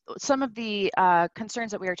 Some of the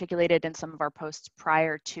concerns that we articulated in some of our posts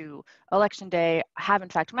prior to Election Day have in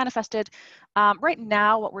fact manifested. Right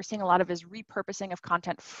now, what we're seeing a lot of is repurposing of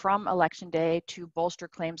content from Election Day to bolster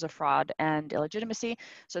claims of fraud and illegitimacy.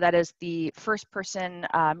 So that is the first person,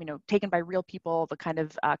 taken by real people, the kind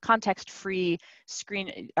of context-free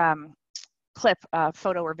clip,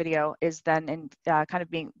 photo or video, is then in kind of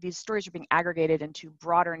being, these stories are being aggregated into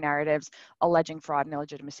broader narratives alleging fraud and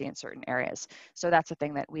illegitimacy in certain areas. So that's a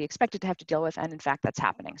thing that we expected to have to deal with, and in fact that's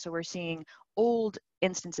happening. So we're seeing old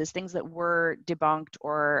instances, things that were debunked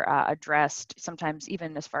or addressed sometimes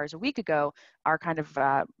even as far as a week ago, are kind of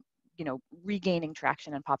regaining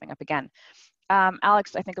traction and popping up again.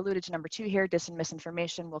 Alex, I think, alluded to number 2 here. Dis and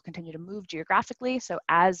misinformation will continue to move geographically. So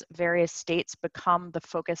as various states become the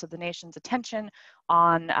focus of the nation's attention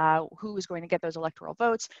on who is going to get those electoral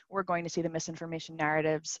votes, we're going to see the misinformation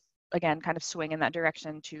narratives again kind of swing in that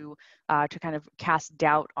direction to kind of cast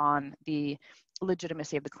doubt on the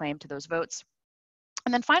legitimacy of the claim to those votes.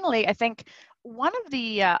 And then finally, I think one of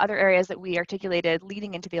the other areas that we articulated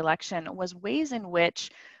leading into the election was ways in which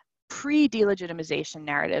pre-delegitimization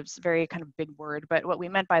narratives, very kind of big word, but what we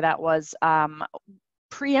meant by that was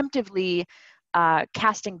preemptively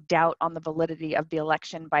casting doubt on the validity of the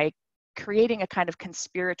election by creating a kind of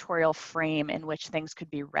conspiratorial frame in which things could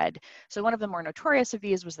be read. So one of the more notorious of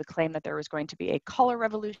these was the claim that there was going to be a color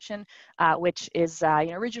revolution, which is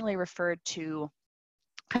originally referred to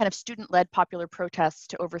kind of student-led popular protests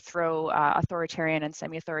to overthrow authoritarian and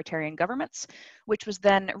semi-authoritarian governments, which was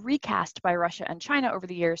then recast by Russia and China over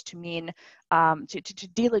the years to mean to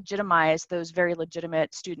delegitimize those very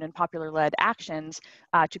legitimate student and popular-led actions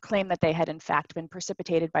to claim that they had in fact been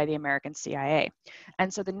precipitated by the American CIA.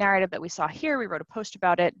 And so the narrative that we saw here, we wrote a post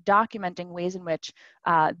about it, documenting ways in which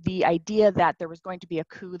the idea that there was going to be a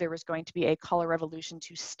coup, there was going to be a color revolution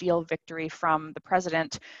to steal victory from the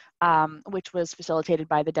president, which was facilitated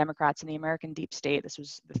by the Democrats and the American deep state. This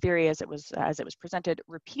was the theory as it was presented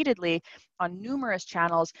repeatedly on numerous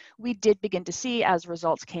channels. We did begin to see, as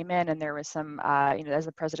results came in, and there was some, as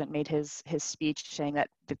the president made his speech saying that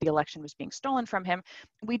the election was being stolen from him,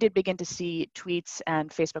 we did begin to see tweets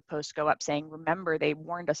and Facebook posts go up saying, remember, they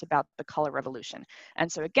warned us about the color revolution. And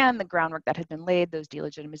so again, the groundwork that had been laid, those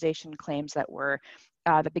delegitimization claims that were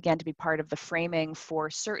that began to be part of the framing for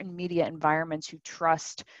certain media environments who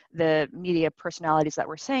trust the media personalities that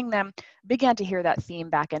were saying them, began to hear that theme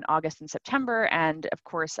back in August and September. And of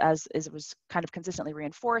course, as it was kind of consistently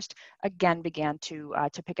reinforced, again began to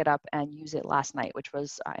pick it up and use it last night, which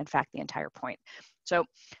was in fact the entire point. So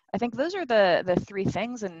I think those are the 3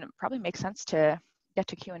 things, and probably makes sense to get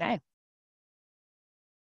to Q&A.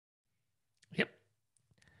 Yep.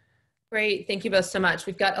 Great, thank you both so much.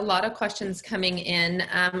 We've got a lot of questions coming in.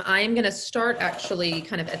 I am going to start actually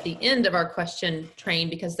kind of at the end of our question train,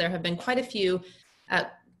 because there have been quite a few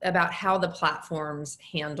about how the platforms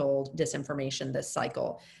handled disinformation this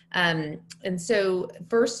cycle. And so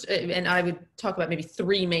first, and I would talk about maybe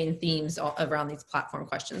 3 main themes around these platform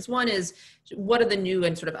questions. One is, what are the new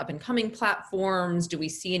and sort of up and coming platforms? Do we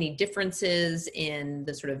see any differences in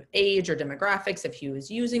the sort of age or demographics of who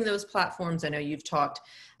is using those platforms? I know you've talked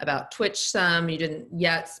about Twitch some. You didn't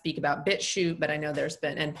yet speak about BitChute, but I know there's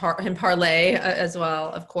been, and Parlay as well,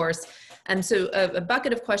 of course. And so a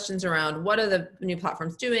bucket of questions around what are the new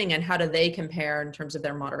platforms doing and how do they compare in terms of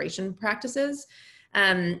their moderation practices?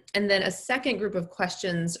 And then a second group of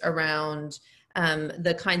questions around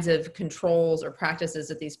the kinds of controls or practices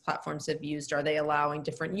that these platforms have used. Are they allowing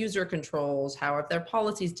different user controls? How have their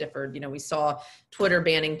policies differed? We saw Twitter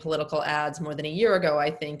banning political ads more than a year ago,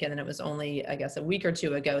 I think, and then it was only, I guess, a week or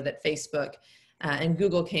 2 ago that Facebook and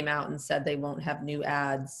Google came out and said they won't have new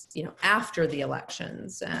ads, after the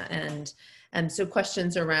elections. And so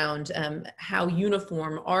questions around how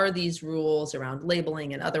uniform are these rules around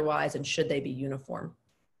labeling and otherwise, and should they be uniform?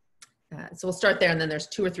 So we'll start there, and then there's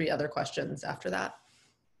 2 or 3 other questions after that.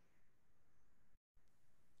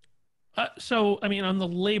 So, I mean, on the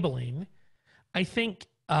labeling, I think,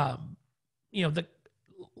 the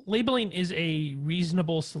labeling is a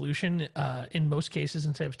reasonable solution in most cases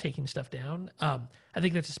instead of taking stuff down. I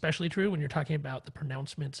think that's especially true when you're talking about the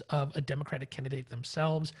pronouncements of a Democratic candidate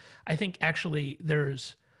themselves. I think actually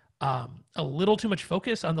there's a little too much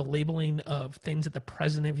focus on the labeling of things that the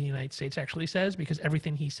president of the United States actually says, because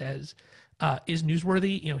everything he says is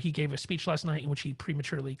newsworthy. He gave a speech last night in which he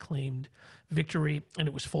prematurely claimed victory, and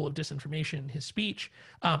it was full of disinformation. His speech,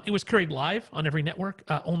 it was carried live on every network.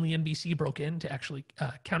 Only NBC broke in to actually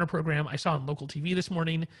counter-program. I saw on local TV this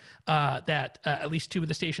morning that at least 2 of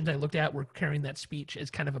the stations I looked at were carrying that speech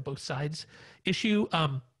as kind of a both sides issue.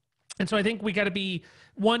 And so I think we got to be,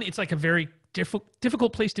 one, it's like a very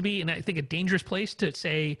difficult place to be, and I think a dangerous place to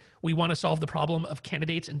say we want to solve the problem of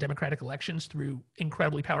candidates in democratic elections through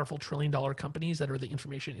incredibly powerful trillion-dollar companies that are the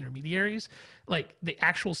information intermediaries. Like the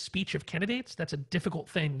actual speech of candidates, that's a difficult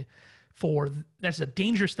thing that's a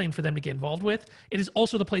dangerous thing for them to get involved with. It is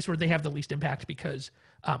also the place where they have the least impact because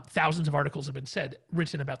thousands of articles have been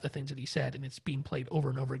written about the things that he said, and it's being played over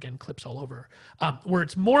and over again, clips all over. Where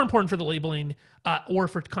it's more important for the labeling or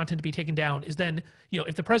for content to be taken down is then,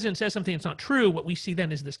 if the president says something that's not true, what we see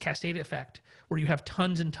then is this cascade effect where you have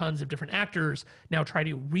tons and tons of different actors now try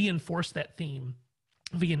to reinforce that theme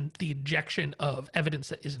via the injection of evidence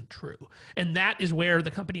that isn't true. And that is where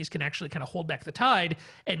the companies can actually kind of hold back the tide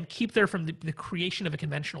and keep there from the creation of a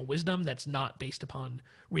conventional wisdom that's not based upon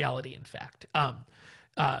reality and fact.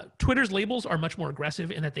 Twitter's labels are much more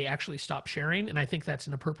aggressive in that they actually stop sharing, and I think that's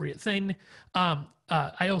an appropriate thing.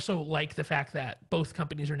 I also like the fact that both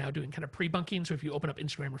companies are now doing kind of pre-bunking. So if you open up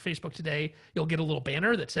Instagram or Facebook today, you'll get a little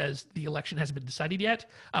banner that says the election hasn't been decided yet,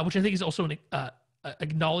 which I think is also an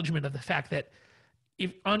acknowledgement of the fact that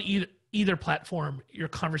if on either platform, your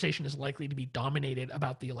conversation is likely to be dominated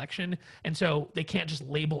about the election. And so they can't just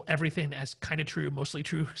label everything as kind of true, mostly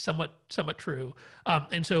true, somewhat true.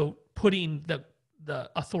 And so putting the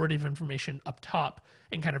authoritative information up top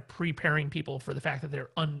and kind of preparing people for the fact that they're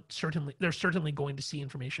certainly going to see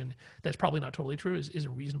information that's probably not totally true is a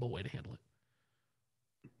reasonable way to handle it.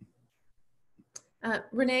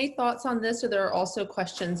 Renee, thoughts on this? Or there are also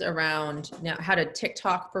questions around how did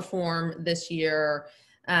TikTok perform this year,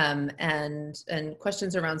 and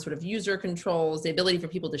questions around sort of user controls, the ability for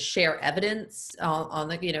people to share evidence on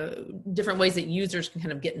the different ways that users can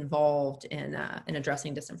kind of get involved in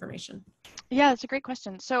addressing disinformation. Yeah, that's a great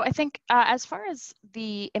question. So I think as far as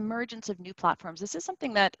the emergence of new platforms, this is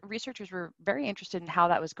something that researchers were very interested in how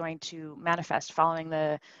that was going to manifest following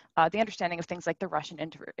the understanding of things like the Russian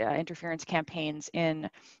interference campaigns in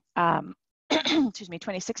excuse me,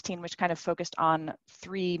 2016, which kind of focused on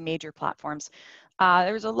 3 major platforms.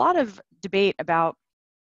 There was a lot of debate about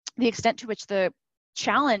the extent to which the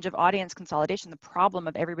challenge of audience consolidation, the problem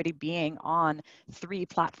of everybody being on 3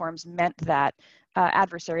 platforms, meant that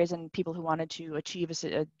adversaries and people who wanted to achieve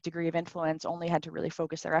a degree of influence only had to really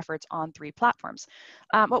focus their efforts on 3 platforms.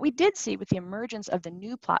 What we did see with the emergence of the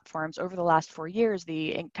new platforms over the last 4 years,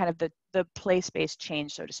 the place-based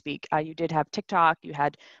change, so to speak. You did have TikTok, you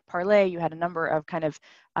had Parler, you had a number of kind of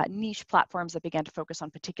niche platforms that began to focus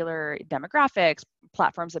on particular demographics,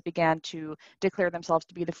 platforms that began to declare themselves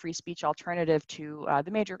to be the free speech alternative to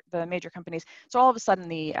the major companies. So all of a sudden,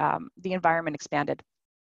 the environment expanded.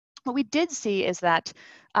 What we did see is that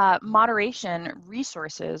moderation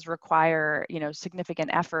resources require,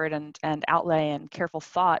 significant effort and outlay and careful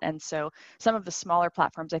thought. And so some of the smaller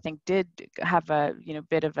platforms, I think, did have a,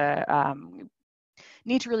 bit of a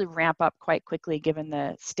need to really ramp up quite quickly given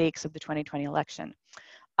the stakes of the 2020 election.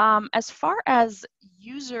 As far as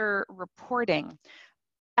user reporting,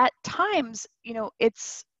 at times,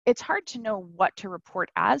 it's hard to know what to report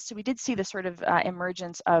as. So we did see the sort of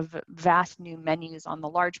emergence of vast new menus on the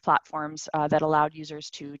large platforms that allowed users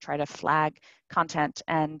to try to flag content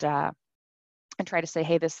and try to say,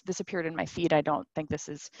 hey, this appeared in my feed. I don't think this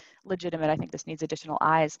is legitimate. I think this needs additional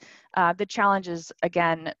eyes. The challenge is,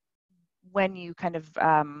 again, when you kind of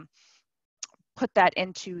put that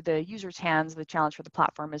into the user's hands, the challenge for the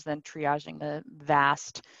platform is then triaging the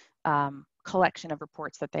vast collection of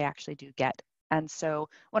reports that they actually do get. And so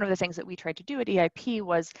one of the things that we tried to do at EIP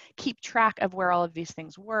was keep track of where all of these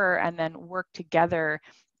things were and then work together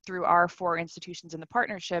through our 4 institutions in the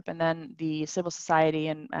partnership and then the civil society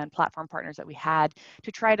and platform partners that we had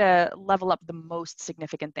to try to level up the most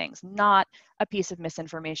significant things. Not a piece of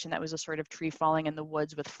misinformation that was a sort of tree falling in the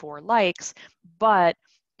woods with 4 likes, but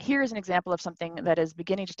here's an example of something that is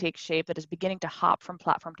beginning to take shape, that is beginning to hop from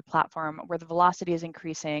platform to platform, where the velocity is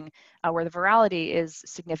increasing, where the virality is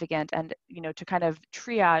significant, and to kind of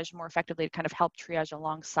triage more effectively, to kind of help triage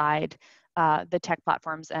alongside the tech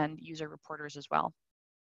platforms and user reporters as well.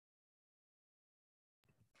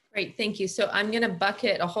 Great, thank you. So I'm going to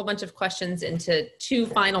bucket a whole bunch of questions into 2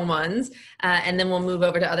 final ones, and then we'll move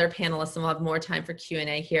over to other panelists and we'll have more time for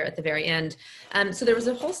Q&A here at the very end. So there was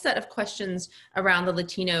a whole set of questions around the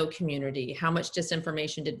Latino community. How much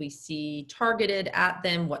disinformation did we see targeted at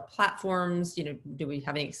them? What platforms? Do we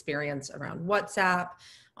have any experience around WhatsApp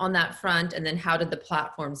on that front? And then how did the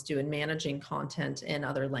platforms do in managing content in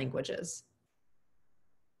other languages?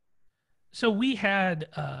 So we had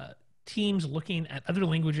teams looking at other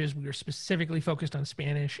languages. We were specifically focused on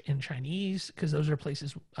Spanish and Chinese because those are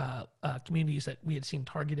places, communities that we had seen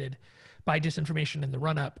targeted by disinformation in the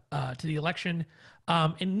run-up to the election.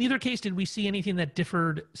 In neither case did we see anything that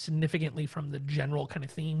differed significantly from the general kind of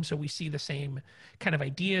theme. So we see the same kind of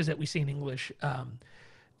ideas that we see in English.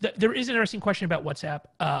 There is an interesting question about WhatsApp,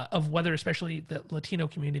 of whether especially the Latino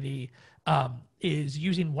community is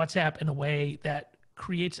using WhatsApp in a way that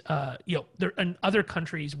creates, there in other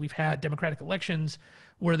countries we've had democratic elections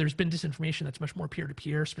where there's been disinformation that's much more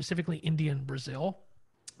peer-to-peer, specifically India and Brazil,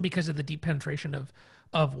 because of the deep penetration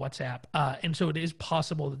of WhatsApp. And so it is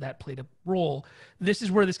possible that that played a role. This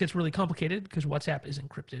is where this gets really complicated because WhatsApp is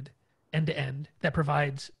encrypted end to end. That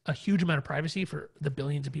provides a huge amount of privacy for the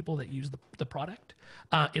billions of people that use the product.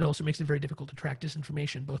 It also makes it very difficult to track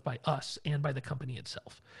disinformation, both by us and by the company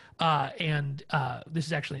itself. This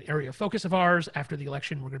is actually an area of focus of ours. After the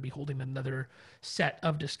election, we're going to be holding another set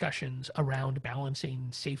of discussions around balancing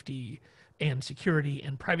safety and security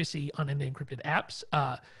and privacy on end-encrypted apps.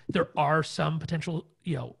 There are some potential,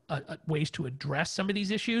 ways to address some of these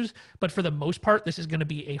issues, but for the most part, this is going to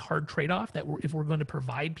be a hard trade-off that if we're going to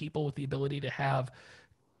provide people with the ability to have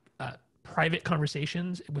private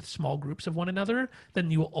conversations with small groups of one another, then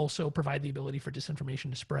you will also provide the ability for disinformation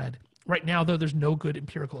to spread. Right now, though, there's no good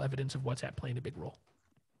empirical evidence of WhatsApp playing a big role.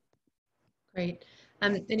 Great.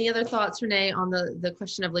 Any other thoughts, Renee, on the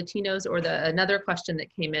question of Latinos, or another question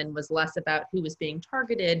that came in was less about who was being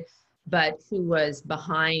targeted, but who was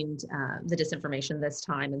behind the disinformation this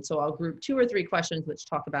time. And so I'll group 2 or 3 questions which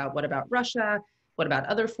talk about what about Russia, what about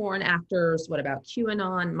other foreign actors, what about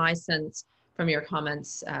QAnon. My sense from your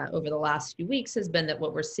comments over the last few weeks has been that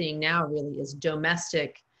what we're seeing now really is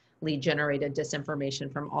domestically generated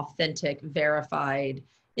disinformation from authentic, verified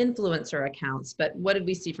influencer accounts. But what did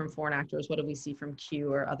we see from foreign actors? What did we see from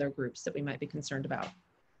Q or other groups that we might be concerned about?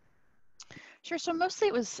 Sure. So mostly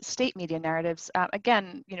it was state media narratives.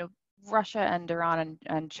 Again, Russia and Iran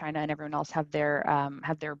and China and everyone else have their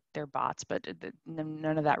bots, but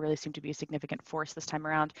none of that really seemed to be a significant force this time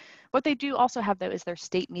around. What they do also have, though, is their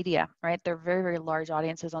state media, right? They're very, very large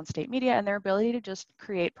audiences on state media, and their ability to just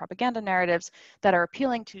create propaganda narratives that are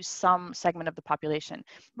appealing to some segment of the population.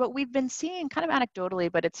 What we've been seeing kind of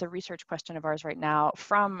anecdotally, but it's a research question of ours right now,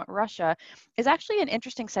 from Russia, is actually an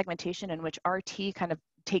interesting segmentation in which RT kind of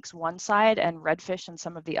takes one side and Redfish and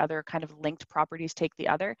some of the other kind of linked properties take the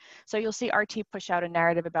other. So you'll see RT push out a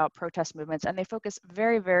narrative about protest movements, and they focus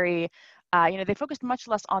very, very, they focused much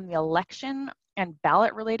less on the election and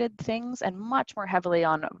ballot related things and much more heavily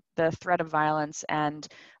on the threat of violence and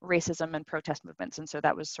racism and protest movements. And so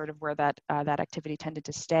that was sort of where that activity tended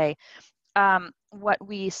to stay. What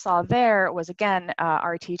we saw there was, again,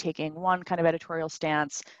 RT taking one kind of editorial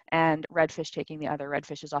stance and Redfish taking the other.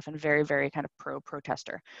 Redfish is often very, very kind of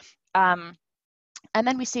pro-protester. And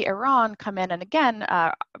then we see Iran come in and again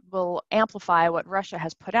will amplify what Russia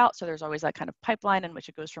has put out. So there's always that kind of pipeline in which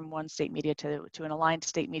it goes from one state media to an aligned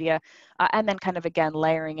state media, and then kind of again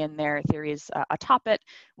layering in their theories atop it,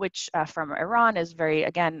 which from Iran is very,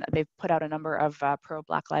 again, they've put out a number of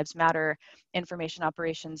pro-Black Lives Matter information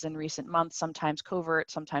operations in recent months, sometimes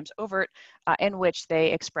covert, sometimes overt, in which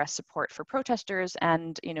they express support for protesters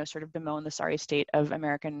and, sort of bemoan the sorry state of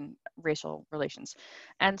American racial relations.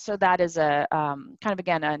 And so that is a kind of,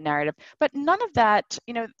 again, a narrative, but none of that,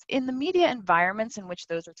 in the media environments in which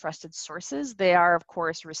those are trusted sources, they are of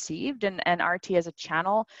course received, and RT as a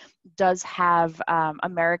channel does have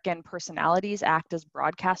American personalities act as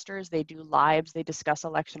broadcasters. They do lives, they discuss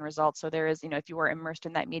election results. So there is, if you are immersed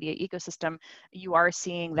in that media ecosystem, you are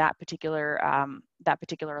seeing that particular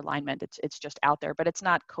alignment. It's just out there, but it's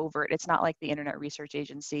not covert. It's not like the Internet Research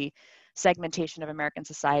Agency segmentation of American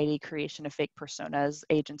society, creation of fake personas,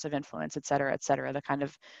 agents of influence, et cetera, the kind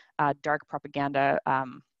of dark propaganda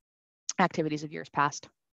activities of years past.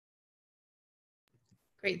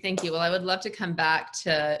 Great, thank you. Well, I would love to come back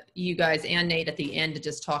to you guys and Nate at the end to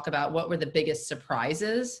just talk about what were the biggest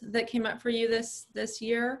surprises that came up for you this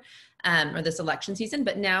year. Or this election season,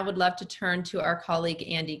 but now would love to turn to our colleague,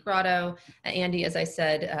 Andy Grotto. Andy, as I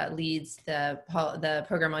said, leads the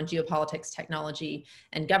program on geopolitics, technology,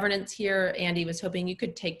 and governance here. Andy was hoping you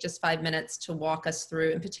could take just 5 minutes to walk us through,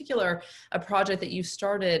 in particular, a project that you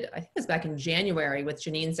started, I think it was back in January, with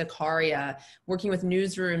Janine Zakaria, working with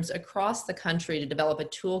newsrooms across the country to develop a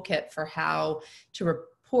toolkit for how to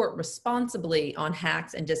report responsibly on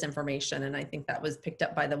hacks and disinformation. And I think that was picked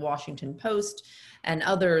up by the Washington Post and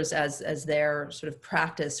others as their sort of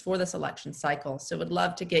practice for this election cycle. So would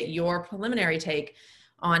love to get your preliminary take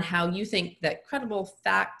on how you think that credible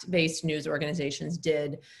fact-based news organizations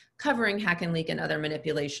did covering hack and leak and other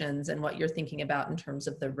manipulations, and what you're thinking about in terms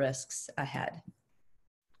of the risks ahead.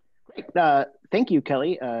 Great. Thank you,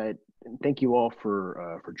 Kelly. And thank you all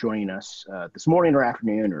for joining us this morning or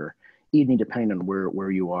afternoon or evening, depending on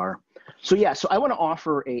where you are. So I want to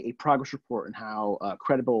offer a progress report on how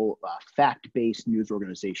credible fact-based news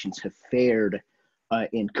organizations have fared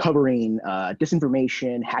in covering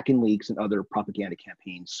disinformation, hack and leaks, and other propaganda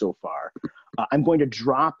campaigns so far. I'm going to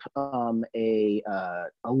drop a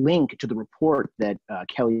link to the report that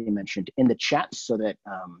Kelly mentioned in the chat so that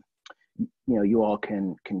you all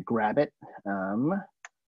can grab it.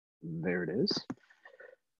 There it is.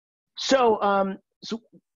 So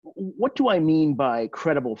what do I mean by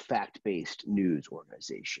credible fact-based news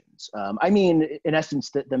organizations? I mean, in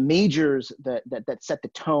essence, the majors that set the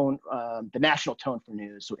tone, the national tone for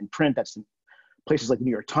news. So in print, that's places like the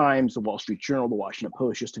New York Times, the Wall Street Journal, the Washington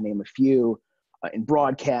Post, just to name a few. In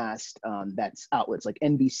broadcast, that's outlets like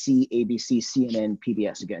NBC, ABC, CNN,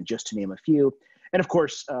 PBS, again, just to name a few. And of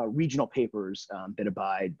course, regional papers that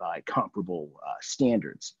abide by comparable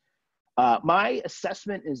standards. My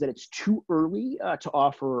assessment is that it's too early to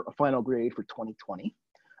offer a final grade for 2020,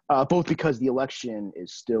 both because the election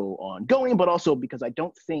is still ongoing, but also because I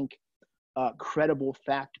don't think credible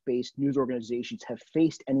fact-based news organizations have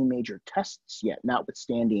faced any major tests yet,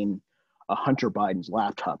 notwithstanding Hunter Biden's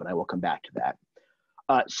laptop, and I will come back to that.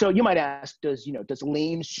 So you might ask, does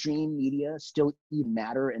mainstream media still even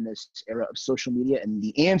matter in this era of social media? And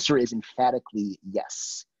the answer is emphatically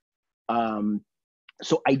yes.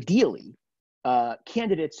 So ideally,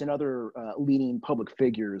 candidates and other leading public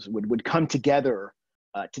figures would come together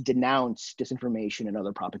to denounce disinformation and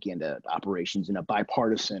other propaganda operations in a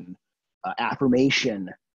bipartisan affirmation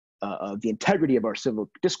of the integrity of our civil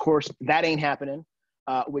discourse. That ain't happening,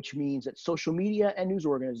 which means that social media and news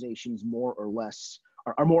organizations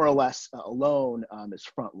are more or less alone as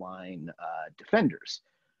frontline defenders.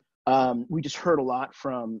 We just heard a lot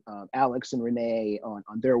from Alex and Renee on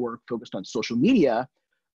their work focused on social media.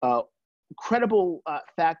 Credible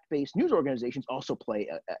fact-based news organizations also play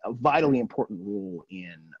a vitally important role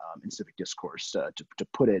in civic discourse, to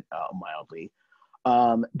put it mildly.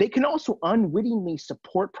 They can also unwittingly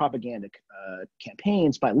support propaganda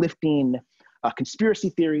campaigns by lifting conspiracy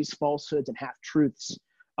theories, falsehoods, and half-truths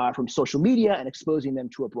from social media and exposing them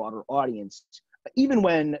to a broader audience, even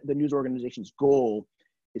when the news organization's goal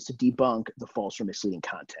is to debunk the false or misleading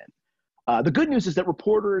content. The good news is that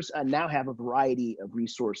reporters now have a variety of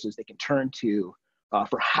resources they can turn to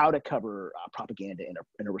for how to cover propaganda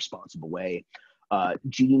in a responsible way.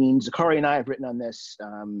 Jeanine Zakari and I have written on this.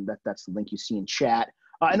 That's the link you see in chat.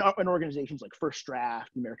 And organizations like First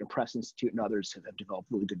Draft, the American Press Institute, and others have developed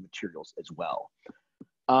really good materials as well.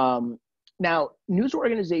 Now, news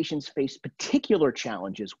organizations face particular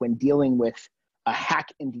challenges when dealing with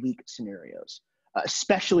hack and leak scenarios,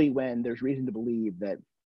 especially when there's reason to believe that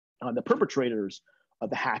the perpetrators of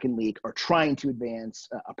the hack and leak are trying to advance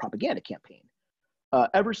a propaganda campaign.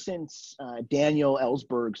 Ever since Daniel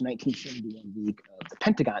Ellsberg's 1971 leak of the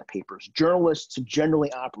Pentagon Papers, journalists have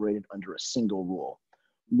generally operated under a single rule.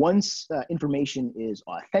 Once information is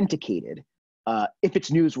authenticated, if it's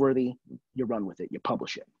newsworthy, you run with it, you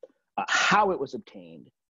publish it. How it was obtained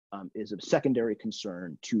is of secondary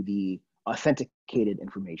concern to the authenticated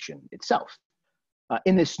information itself.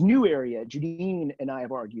 In this new area, Jeanine and I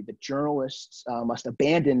have argued that journalists must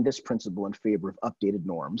abandon this principle in favor of updated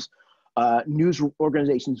norms. News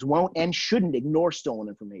organizations won't and shouldn't ignore stolen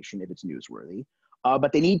information if it's newsworthy,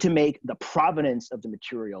 but they need to make the provenance of the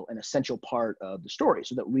material an essential part of the story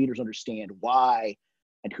so that readers understand why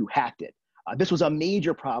and who hacked it. This was a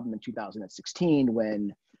major problem in 2016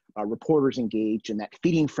 when reporters engaged in that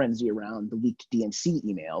feeding frenzy around the leaked DNC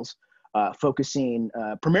emails, focusing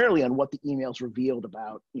primarily on what the emails revealed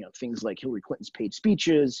about, things like Hillary Clinton's paid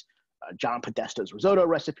speeches, John Podesta's risotto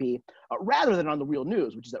recipe, rather than on the real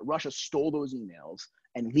news, which is that Russia stole those emails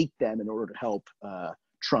and leaked them in order to help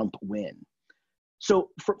Trump win. So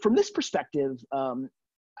from this perspective,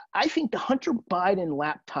 I think the Hunter Biden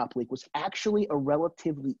laptop leak was actually a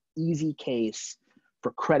relatively easy case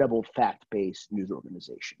for credible fact-based news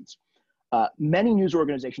organizations. Many news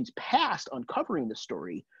organizations passed on covering the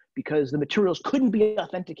story because the materials couldn't be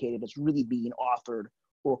authenticated as really being authored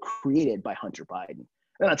or created by Hunter Biden.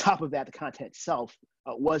 And on top of that, the content itself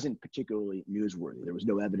wasn't particularly newsworthy. There was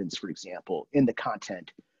no evidence, for example, in the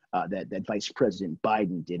content that Vice President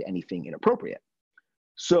Biden did anything inappropriate.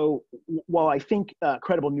 So while I think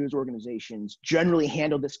credible news organizations generally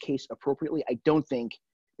handled this case appropriately, I don't think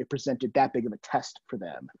it presented that big of a test for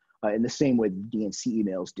them in the same way the DNC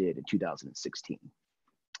emails did in 2016.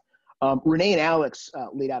 Renee and Alex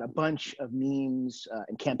laid out a bunch of memes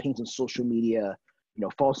and campaigns on social media,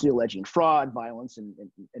 falsely alleging fraud, violence, and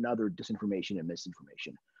other disinformation and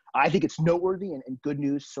misinformation. I think it's noteworthy and good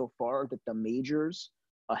news so far that the majors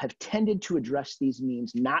have tended to address these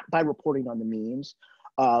memes not by reporting on the memes,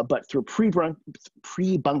 but through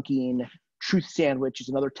pre-bunking, truth sandwiches,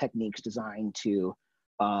 and other techniques designed to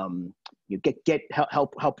help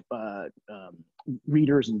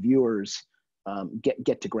readers and viewers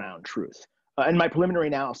get to ground truth. And my preliminary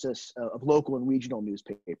analysis of local and regional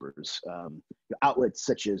newspapers, outlets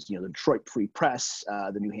such as the Detroit Free Press,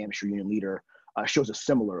 the New Hampshire Union Leader, shows a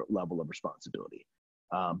similar level of responsibility.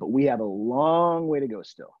 But we have a long way to go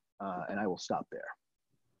still, and I will stop there.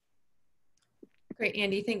 Great,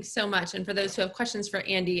 Andy, thanks so much. And for those who have questions for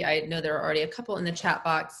Andy, I know there are already a couple in the chat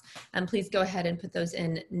box, and please go ahead and put those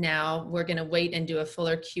in now. We're going to wait and do a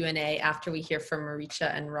fuller Q&A after we hear from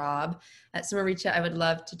Maricha and Rob. So Maricha, I would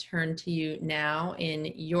love to turn to you now in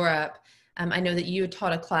Europe. I know that you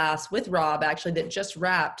taught a class with Rob, actually, that just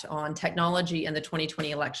wrapped on technology in the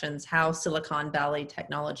 2020 elections, how Silicon Valley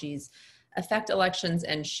technologies affect elections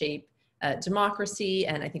and shape democracy.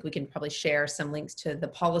 And I think we can probably share some links to the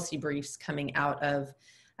policy briefs coming out of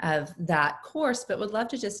that course, but would love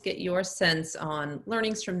to just get your sense on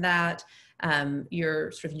learnings from that,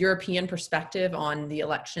 your sort of European perspective on the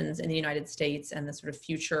elections in the United States and the sort of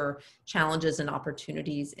future challenges and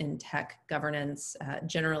opportunities in tech governance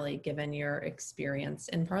generally, given your experience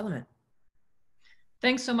in Parliament.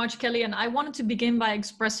 Thanks so much, Kelly. And I wanted to begin by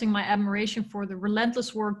expressing my admiration for the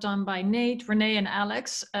relentless work done by Nate, Renee, and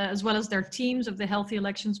Alex, as well as their teams of the Healthy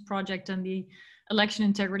Elections Project and the Election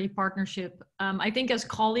Integrity Partnership. I think as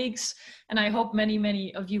colleagues, and I hope many,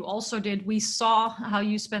 many of you also did, we saw how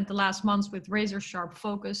you spent the last months with razor sharp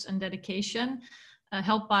focus and dedication,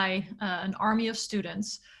 helped by an army of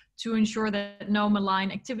students to ensure that no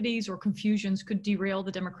malign activities or confusions could derail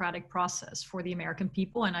the democratic process for the American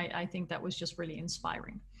people. And I think that was just really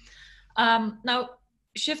inspiring. Now,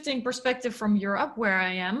 shifting perspective from Europe, where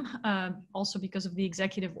I am, also because of the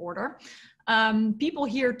executive order, people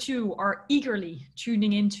here too are eagerly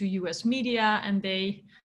tuning into US media, and they,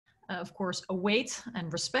 of course, await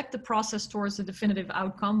and respect the process towards the definitive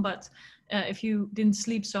outcome. But if you didn't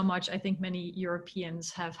sleep so much, I think many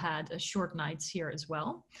Europeans have had short nights here as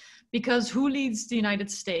well, because who leads the United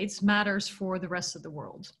States matters for the rest of the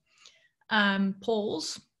world.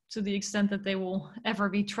 Polls, to the extent that they will ever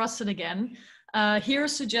be trusted again, here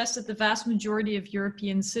suggest that the vast majority of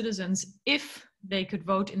European citizens, if they could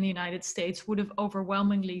vote in the United States, would have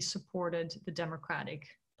overwhelmingly supported the Democratic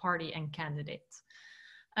Party and candidate.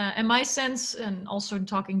 And my sense, and also in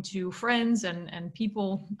talking to friends and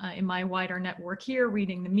people in my wider network here,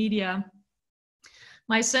 reading the media,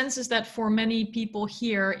 my sense is that for many people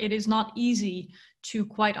here, it is not easy to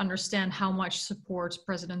quite understand how much support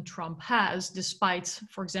President Trump has, despite,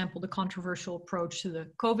 for example, the controversial approach to the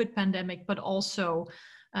COVID pandemic, but also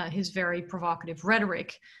his very provocative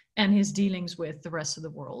rhetoric and his dealings with the rest of the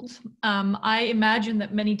world. I imagine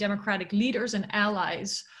that many Democratic leaders and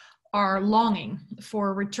allies are longing for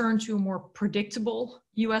a return to a more predictable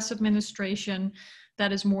US administration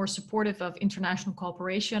that is more supportive of international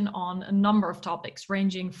cooperation on a number of topics,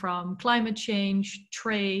 ranging from climate change,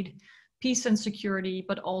 trade, peace and security,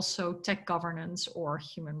 but also tech governance or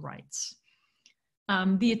human rights.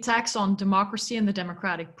 The attacks on democracy and the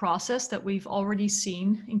democratic process that we've already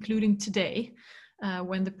seen, including today,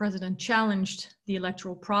 when the president challenged the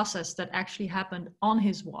electoral process that actually happened on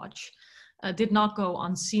his watch, did not go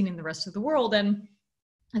unseen in the rest of the world. And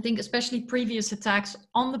I think especially previous attacks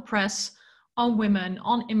on the press, on women,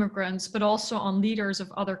 on immigrants, but also on leaders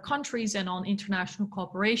of other countries and on international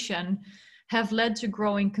cooperation have led to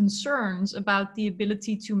growing concerns about the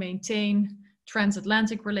ability to maintain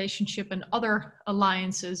transatlantic relationship and other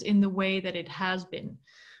alliances in the way that it has been.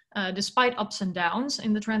 Despite ups and downs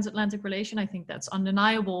in the transatlantic relation, I think that's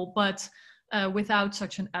undeniable, but without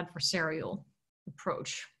such an adversarial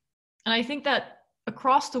approach. And I think that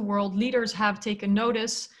across the world, leaders have taken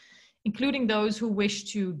notice, including those who wish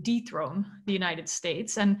to dethrone the United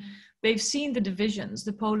States. And they've seen the divisions,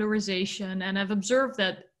 the polarization, and have observed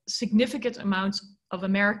that significant amounts of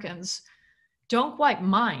Americans don't quite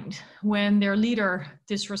mind when their leader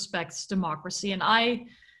disrespects democracy. And I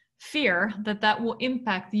fear that that will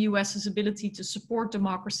impact the US's ability to support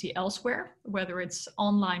democracy elsewhere, whether it's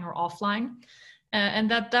online or offline, and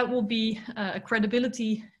that will be a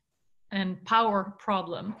credibility and power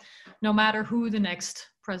problem, no matter who the next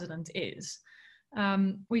president is.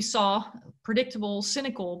 We saw predictable,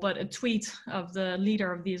 cynical, but a tweet of the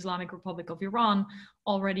leader of the Islamic Republic of Iran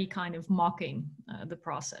already kind of mocking the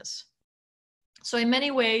process. So in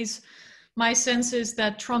many ways, my sense is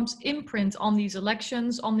that Trump's imprint on these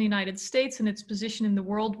elections, on the United States and its position in the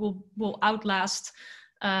world will outlast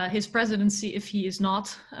his presidency if he is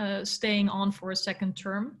not staying on for a second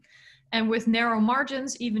term. And with narrow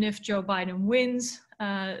margins, even if Joe Biden wins,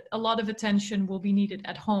 a lot of attention will be needed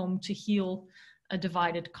at home to heal a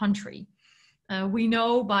divided country. We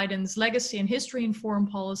know Biden's legacy and history in foreign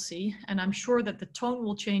policy, and I'm sure that the tone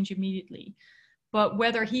will change immediately. but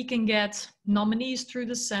whether he can get nominees through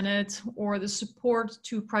the Senate or the support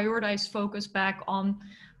to prioritize focus back on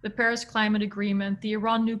the Paris Climate Agreement, the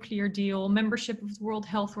Iran nuclear deal, membership of the World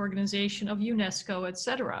Health Organization, of UNESCO,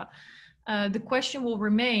 etc. The question will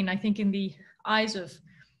remain, I think, in the eyes of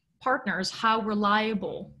partners, how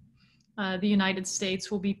reliable the United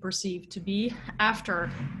States will be perceived to be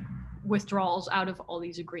after withdrawals out of all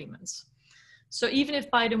these agreements. So even if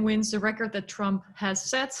Biden wins, the record that Trump has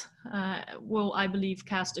set will, I believe,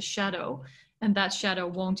 cast a shadow, and that shadow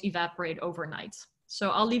won't evaporate overnight.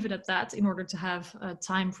 So I'll leave it at that in order to have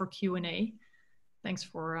time for Q&A. Thanks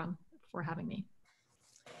for having me.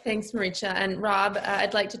 Thanks, Maricha. And Rob,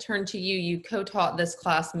 I'd like to turn to you. You co-taught this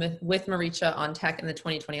class with Maricha on tech in the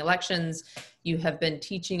 2020 elections. You have been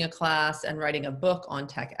teaching a class and writing a book on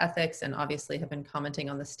tech ethics, and obviously have been commenting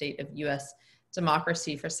on the state of US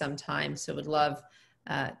democracy for some time. So would love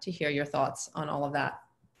to hear your thoughts on all of that.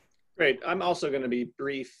 Great. I'm also going to be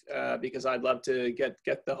brief because I'd love to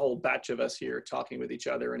get the whole batch of us here talking with each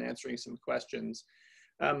other and answering some questions.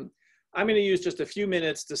 I'm going to use just a few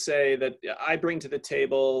minutes to say that I bring to the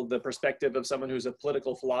table the perspective of someone who's a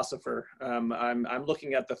political philosopher. I'm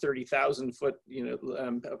looking at the 30,000 foot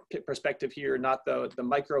perspective here, not the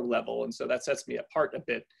micro level, and so that sets me apart a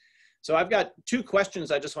bit. So I've got two questions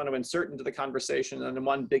I just want to insert into the conversation, and then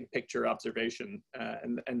one big picture observation,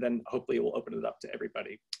 and then hopefully we'll open it up to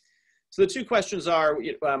everybody. So the two questions are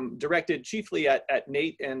directed chiefly at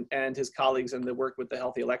Nate and his colleagues and the work with the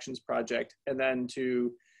Healthy Elections Project, and then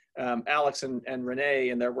to Alex and Renee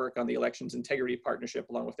and their work on the Elections Integrity Partnership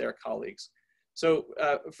along with their colleagues. So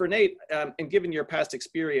for Nate, and given your past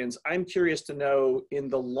experience, I'm curious to know, in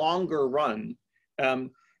the longer run,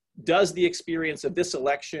 does the experience of this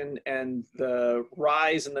election and the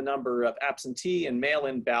rise in the number of absentee and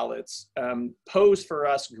mail-in ballots pose for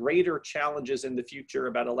us greater challenges in the future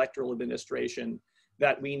about electoral administration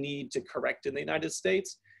that we need to correct in the United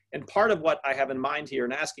States? And part of what I have in mind here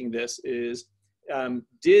in asking this is,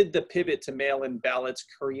 did the pivot to mail-in ballots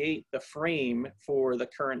create the frame for the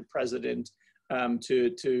current president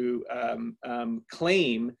to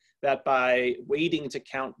claim that by waiting to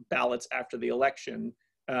count ballots after the election,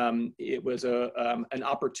 it was an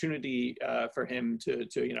opportunity for him to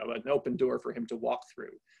an open door for him to walk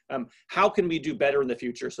through? How can we do better in the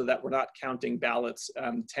future so that we're not counting ballots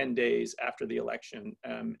 10 days after the election?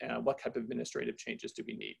 What type of administrative changes do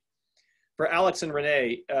we need? For Alex and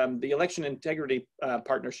Renee, the Election Integrity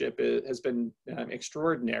Partnership has been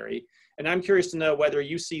extraordinary. And I'm curious to know whether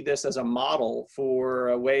you see this as a model for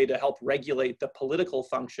a way to help regulate the political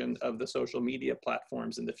function of the social media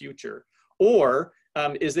platforms in the future. Or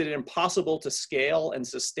is it impossible to scale and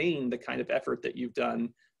sustain the kind of effort that you've done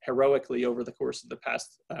heroically over the course of the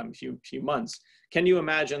past few months? Can you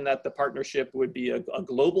imagine that the partnership would be a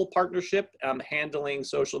global partnership handling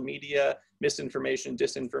social media, misinformation,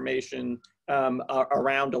 disinformation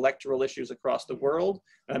around electoral issues across the world?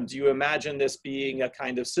 Do you imagine this being a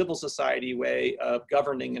kind of civil society way of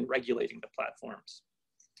governing and regulating the platforms?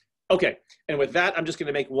 Okay, and with that, I'm just going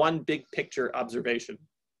to make one big picture observation.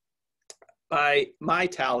 By my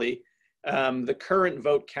tally, the current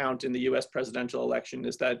vote count in the U.S. presidential election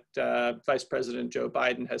is that Vice President Joe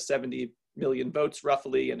Biden has 70 million votes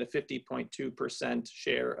roughly and a 50.2%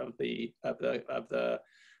 share of the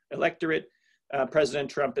electorate. President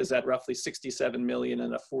Trump is at roughly 67 million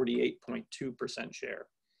and a 48.2% share.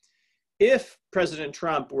 If President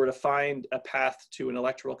Trump were to find a path to an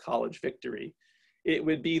electoral college victory, it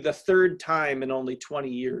would be the third time in only 20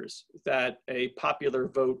 years that a popular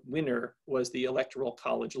vote winner was the electoral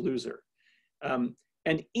college loser.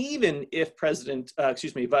 And even if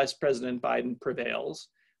Vice President Biden prevails,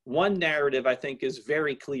 one narrative I think is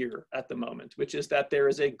very clear at the moment, which is that there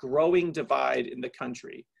is a growing divide in the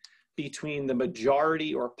country between the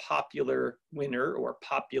majority or popular winner or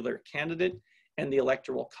popular candidate and the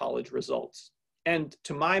electoral college results. And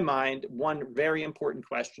to my mind, one very important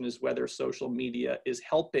question is whether social media is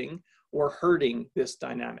helping or hurting this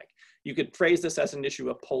dynamic. You could phrase this as an issue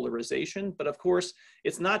of polarization, but of course,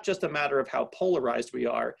 it's not just a matter of how polarized we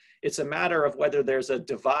are, it's a matter of whether there's a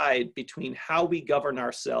divide between how we govern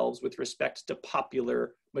ourselves with respect to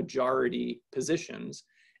popular majority positions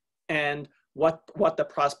and what the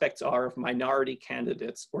prospects are of minority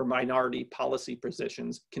candidates or minority policy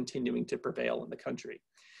positions continuing to prevail in the country.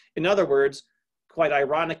 In other words, quite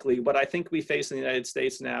ironically, what I think we face in the United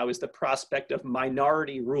States now is the prospect of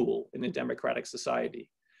minority rule in a democratic society.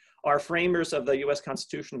 Our framers of the US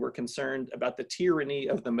Constitution were concerned about the tyranny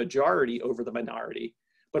of the majority over the minority.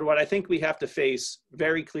 But what I think we have to face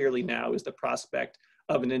very clearly now is the prospect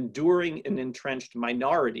of an enduring and entrenched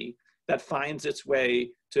minority that finds its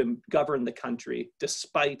way to govern the country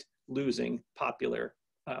despite losing popular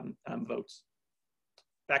votes.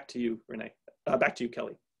 Back to you, Renee. Back to you,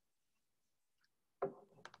 Kelly.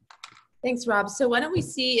 Thanks, Rob. So why don't we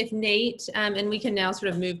see if Nate, and we can now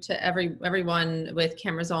sort of move to everyone with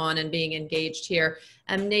cameras on and being engaged here.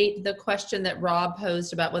 Nate, the question that Rob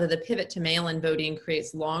posed about whether the pivot to mail-in voting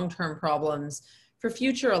creates long-term problems for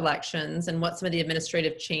future elections and what some of the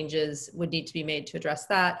administrative changes would need to be made to address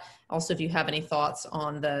that. Also, if you have any thoughts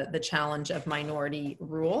on the challenge of minority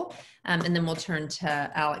rule. And then we'll turn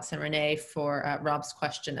to Alex and Renee for Rob's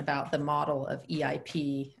question about the model of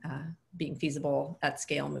EIP being feasible at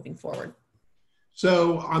scale moving forward.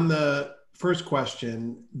 So on the first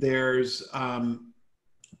question, there's,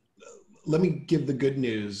 let me give the good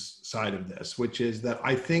news side of this, which is that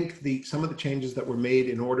I think some of the changes that were made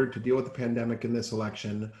in order to deal with the pandemic in this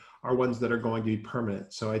election are ones that are going to be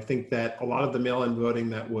permanent. So I think that a lot of the mail-in voting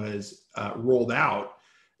that was rolled out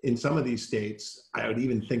in some of these states, I would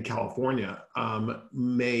even think California,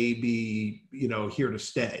 may be, here to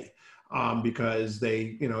stay. Because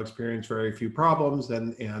they, experience very few problems,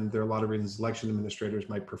 and there are a lot of reasons election administrators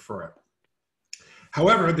might prefer it.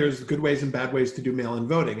 However, there's good ways and bad ways to do mail-in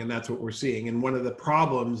voting, and that's what we're seeing. And one of the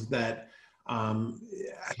problems that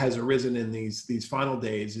has arisen in these final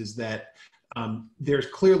days is that there's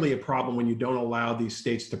clearly a problem when you don't allow these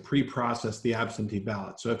states to pre-process the absentee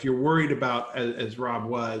ballot. So if you're worried about, as Rob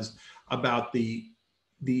was, about the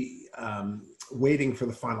waiting for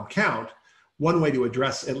the final count, one way to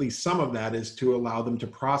address at least some of that is to allow them to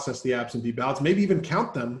process the absentee ballots, maybe even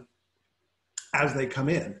count them as they come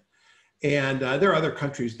in. And there are other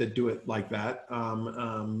countries that do it like that,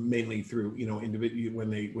 mainly through,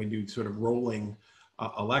 when they do sort of rolling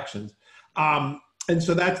elections. And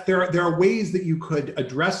so there are ways that you could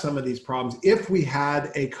address some of these problems if we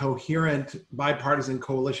had a coherent bipartisan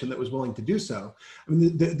coalition that was willing to do so. I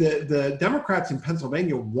mean, the Democrats in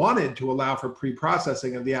Pennsylvania wanted to allow for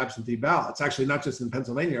pre-processing of the absentee ballots, actually not just in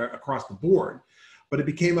Pennsylvania, across the board. But it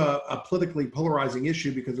became a politically polarizing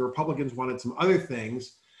issue because the Republicans wanted some other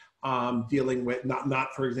things dealing with,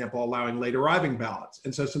 not, for example, allowing late arriving ballots.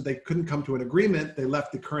 And so since they couldn't come to an agreement, they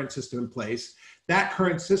left the current system in place. That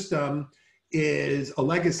current system is a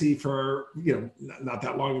legacy for, not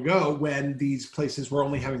that long ago when these places were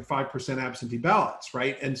only having 5% absentee ballots,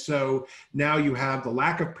 right? And so now you have the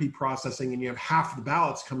lack of pre-processing and you have half the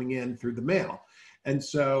ballots coming in through the mail. And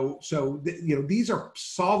so these are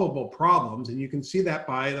solvable problems, and you can see that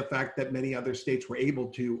by the fact that many other states were able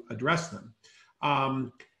to address them.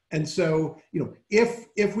 And so,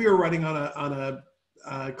 if we were running on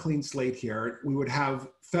a clean slate here, we would have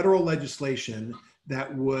federal legislation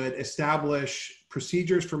that would establish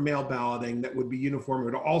procedures for mail balloting that would be uniform. It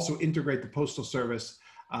would also integrate the Postal Service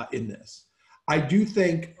in this. I do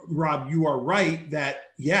think, Rob, you are right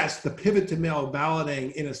that, yes, the pivot to mail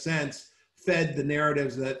balloting, in a sense, fed the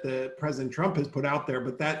narratives that the President Trump has put out there,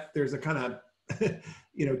 but there's a kind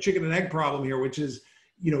of, chicken and egg problem here, which is,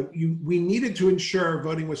 we needed to ensure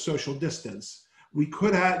voting was social distance. We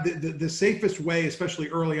could have, the safest way, especially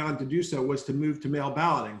early on, to do so was to move to mail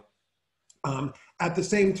balloting. At the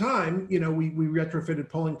same time, we retrofitted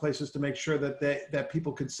polling places to make sure that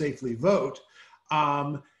people could safely vote.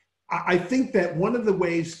 I think that one of the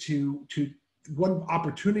ways one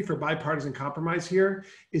opportunity for bipartisan compromise here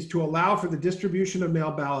is to allow for the distribution of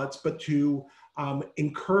mail ballots, but to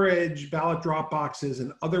encourage ballot drop boxes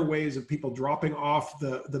and other ways of people dropping off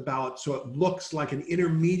the ballot so it looks like an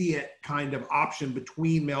intermediate kind of option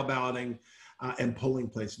between mail balloting and polling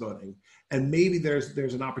place voting. And maybe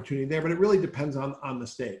there's an opportunity there, but it really depends on the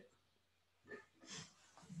state.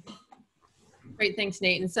 Great, thanks,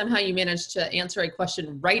 Nate. And somehow you managed to answer a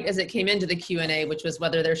question right as it came into the Q&A, which was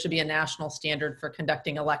whether there should be a national standard for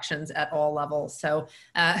conducting elections at all levels. So,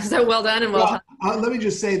 so well done and well done. Let me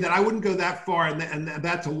just say that I wouldn't go that far, and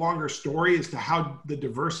that's a longer story as to how the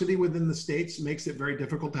diversity within the states makes it very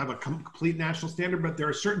difficult to have a complete national standard, but there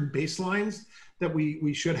are certain baselines that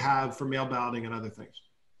we should have for mail balloting and other things.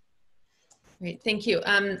 Great, thank you.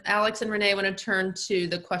 Alex and Renee, I want to turn to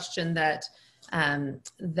the question that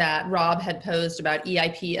Rob had posed about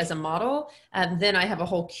EIP as a model. Then I have a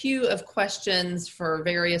whole queue of questions for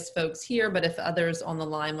various folks here, but if others on the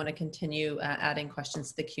line want to continue adding questions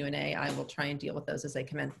to the Q&A, I will try and deal with those as they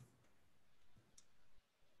come in.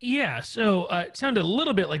 Yeah, so it sounded a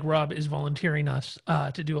little bit like Rob is volunteering us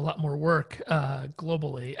to do a lot more work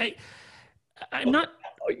globally. I'm not...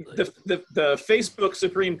 The Facebook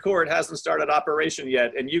Supreme Court hasn't started operation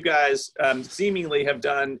yet, and you guys seemingly have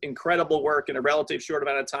done incredible work in a relatively short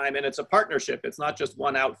amount of time, and it's a partnership. It's not just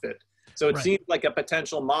one outfit. So it seems like a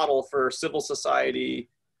potential model for civil society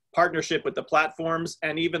partnership with the platforms,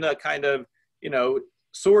 and even a kind of,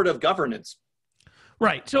 sort of governance.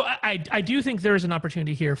 Right. So I do think there is an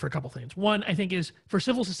opportunity here for a couple things. One, I think, is for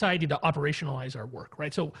civil society to operationalize our work,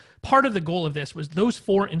 right? So part of the goal of this was those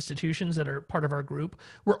 4 institutions that are part of our group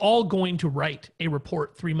were all going to write a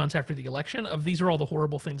report 3 months after the election of these are all the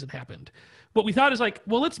horrible things that happened. What we thought is like,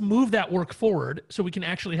 well, let's move that work forward so we can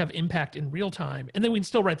actually have impact in real time, and then we can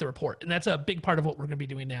still write the report. And that's a big part of what we're going to be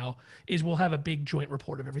doing now is we'll have a big joint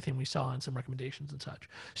report of everything we saw and some recommendations and such.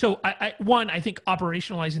 So I think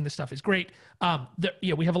operationalizing this stuff is great.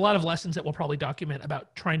 We have a lot of lessons that we'll probably document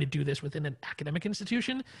about trying to do this within an academic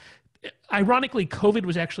institution. Ironically, COVID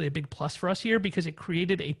was actually a big plus for us here because it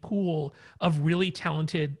created a pool of really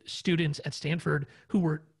talented students at Stanford who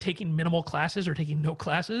were taking minimal classes or taking no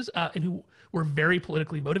classes and who were very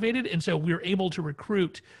politically motivated. And so we were able to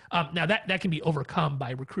recruit. Now that can be overcome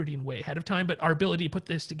by recruiting way ahead of time, but our ability to put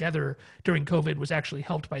this together during COVID was actually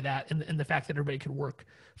helped by that and the fact that everybody could work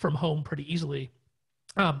from home pretty easily.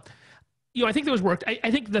 I think those worked.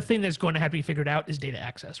 I think the thing that's going to have to be figured out is data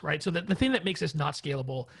access, right? So the thing that makes this not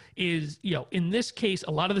scalable is, in this case,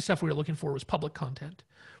 a lot of the stuff we were looking for was public content,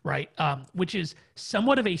 right? Which is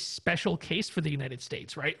somewhat of a special case for the United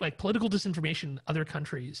States, right? Like political disinformation in other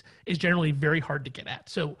countries is generally very hard to get at.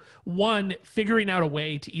 So one, figuring out a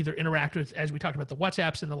way to either interact with, as we talked about, the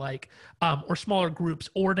WhatsApps and the like, or smaller groups,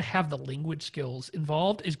 or to have the language skills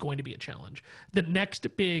involved is going to be a challenge. The next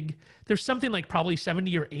there's something like probably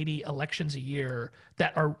 70 or 80 elections a year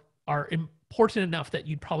that are important enough that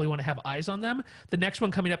you'd probably want to have eyes on them. The next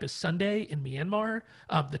one coming up is Sunday in Myanmar.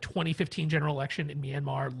 The 2015 general election in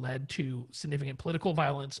Myanmar led to significant political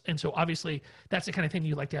violence. And so obviously that's the kind of thing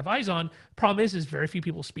you'd like to have eyes on. Problem is very few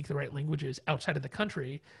people speak the right languages outside of the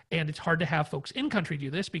country. And it's hard to have folks in country do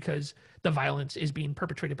this because the violence is being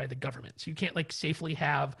perpetrated by the government. So you can't safely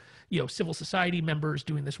have, civil society members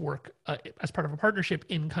doing this work as part of a partnership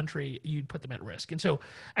in country. You'd put them at risk. And so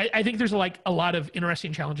I think there's a lot of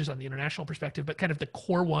interesting challenges on the international perspective, but kind of the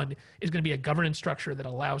core one is going to be a governance structure that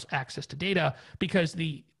allows access to data because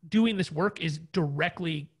doing this work is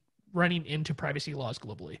directly running into privacy laws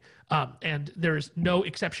globally. And there's no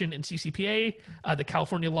exception in CCPA, the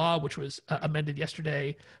California law, which was amended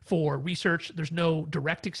yesterday for research. There's no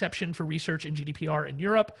direct exception for research in GDPR in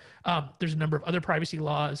Europe. There's a number of other privacy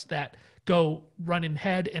laws that go run in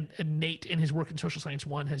head, and Nate in his work in Social Science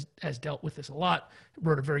 1 has dealt with this a lot,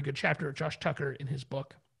 wrote a very good chapter, Josh Tucker, in his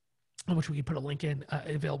book, which we can put a link in,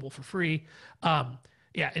 available for free. And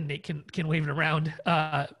Nate can wave it around.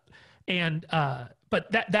 But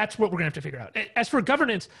that's what we're gonna have to figure out. As for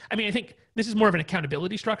governance, I think this is more of an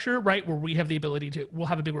accountability structure, right? Where we have the ability we'll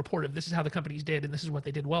have a big report of this is how the companies did and this is what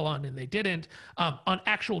they did well on and they didn't. On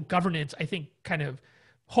actual governance, I think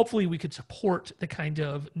hopefully we could support the kind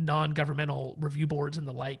of non-governmental review boards and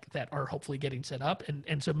the like that are hopefully getting set up.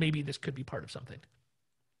 And so maybe this could be part of something.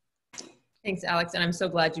 Thanks, Alex. And I'm so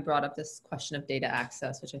glad you brought up this question of data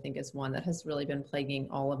access, which I think is one that has really been plaguing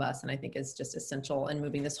all of us and I think is just essential in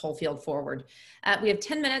moving this whole field forward. We have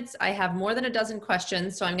 10 minutes. I have more than a dozen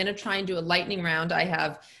questions, so I'm going to try and do a lightning round. I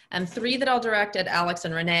have 3 that I'll direct at Alex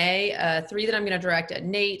and Renee, 3 that I'm going to direct at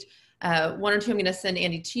Nate, 1 or 2 I'm going to send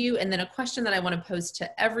Andy to you, and then a question that I want to pose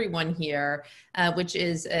to everyone here, which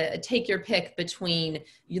is take your pick between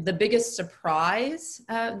the biggest surprise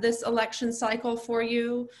this election cycle for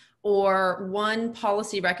you, or one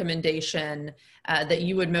policy recommendation that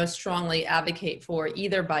you would most strongly advocate for,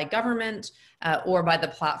 either by government or by the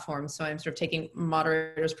platform. So I'm sort of taking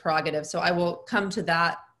moderator's prerogative. So I will come to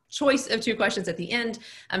that choice of 2 questions at the end.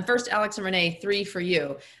 First, Alex and Renee, 3 for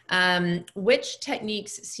you. Which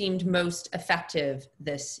techniques seemed most effective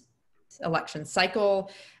this election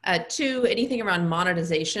cycle? 2, anything around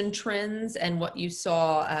monetization trends and what you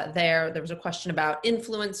saw there. There was a question about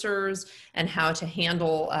influencers and how to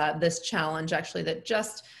handle this challenge actually that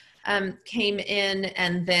just came in.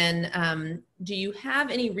 And then do you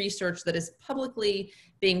have any research that is publicly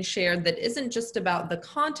being shared that isn't just about the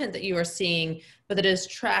content that you are seeing, but that is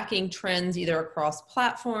tracking trends either across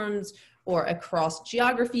platforms or across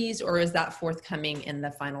geographies, or is that forthcoming in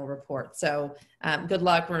the final report? So good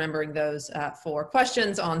luck remembering those 4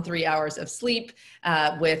 questions on 3 hours of sleep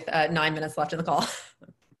with 9 minutes left in the call.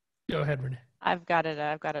 Go ahead, Renee. I've got it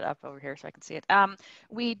up over here so I can see it.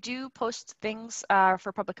 We do post things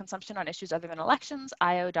for public consumption on issues other than elections,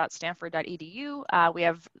 io.stanford.edu. We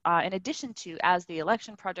have, in addition to, as the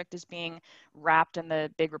election project is being wrapped and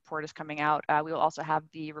the big report is coming out, we will also have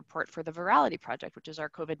the report for the Virality Project, which is our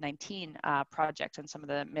COVID-19 project and some of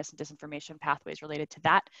the mis and disinformation pathways related to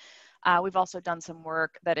that. We've also done some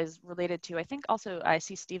work that is related to, I think also I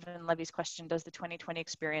see Stephen Levy's question, does the 2020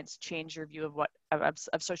 experience change your view of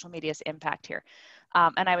social media's impact here?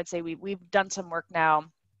 And I would say we've done some work now,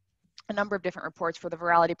 a number of different reports for the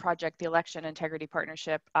Virality Project, the Election Integrity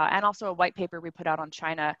Partnership, and also a white paper we put out on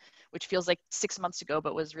China, which feels like 6 months ago,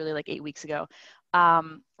 but was really like 8 weeks ago,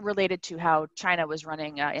 related to how China was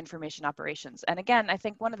running information operations. And again, I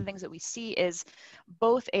think one of the things that we see is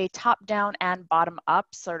both a top-down and bottom-up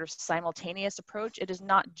sort of simultaneous approach. It is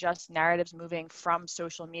not just narratives moving from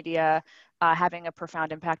social media, having a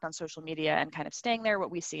profound impact on social media and kind of staying there. What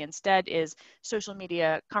we see instead is social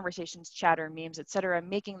media conversations, chatter, memes, et cetera,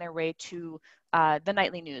 making their way to the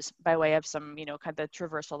nightly news by way of some, kind of the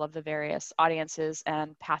traversal of the various audiences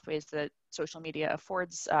and pathways that social media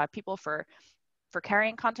affords people for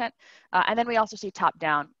carrying content. And then we also see top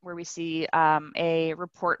down, where we see a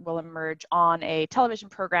report will emerge on a television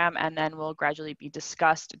program and then will gradually be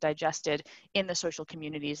discussed, digested in the social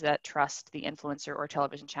communities that trust the influencer or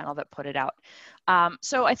television channel that put it out.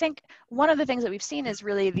 So I think one of the things that we've seen is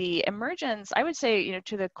really the emergence, I would say,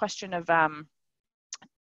 to the question of,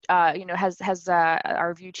 has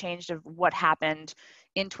our view changed of what happened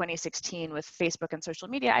in 2016 with Facebook and social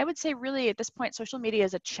media? I would say really at this point, social media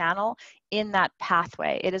is a channel in that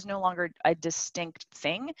pathway. It is no longer a distinct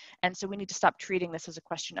thing. And so we need to stop treating this as a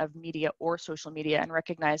question of media or social media and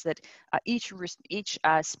recognize that each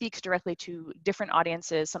speaks directly to different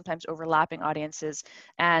audiences, sometimes overlapping audiences.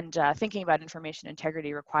 And thinking about information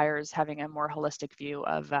integrity requires having a more holistic view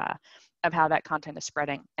of how that content is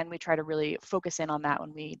spreading. And we try to really focus in on that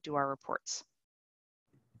when we do our reports.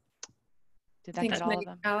 Did that get all of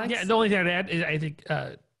them? Alex? Yeah, the only thing I'd add is I think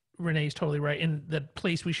Renee's totally right. And the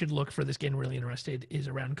place we should look for this getting really interested is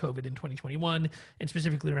around COVID in 2021, and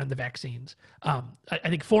specifically around the vaccines. I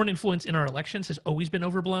think foreign influence in our elections has always been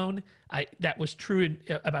overblown. That was true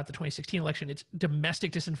about the 2016 election. It's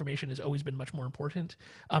domestic disinformation has always been much more important,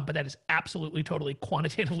 but that is absolutely, totally,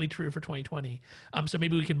 quantitatively true for 2020. So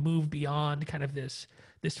maybe we can move beyond kind of this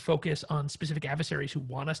focus on specific adversaries who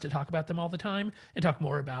want us to talk about them all the time and talk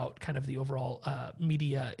more about kind of the overall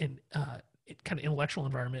media and kind of intellectual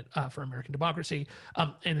environment for American democracy.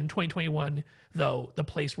 And in 2021, though, the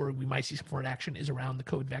place where we might see some foreign action is around the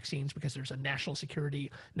COVID vaccines, because there's a national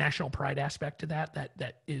security, national pride aspect to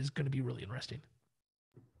that is going to be really interesting.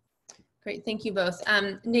 Great, thank you both.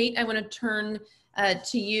 Nate, I want to turn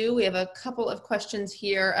to you. We have a couple of questions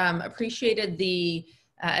here. Appreciated the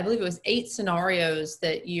I believe it was 8 scenarios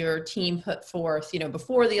that your team put forth,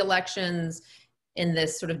 before the elections, in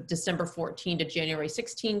this sort of December 14 to January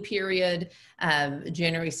 16 period,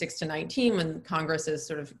 January 6 to 19 when Congress is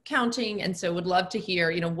sort of counting. And so would love to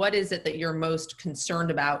hear, what is it that you're most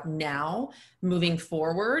concerned about now moving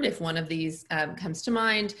forward, if one of these comes to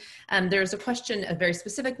mind. There's a question, a very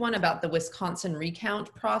specific one, about the Wisconsin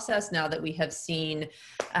recount process, now that we have seen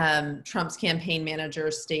Trump's campaign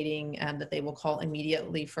managers stating that they will call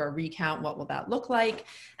immediately for a recount. What will that look like?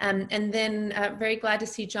 And then very glad to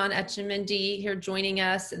see John Etchemendy here joining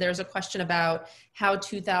us. There's a question about how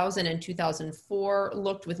 2000 and 2004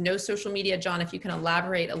 looked with no social media. John, if you can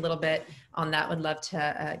elaborate a little bit on that, would love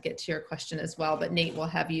to get to your question as well. But Nate, we'll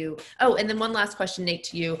have you. Oh, and then one last question, Nate,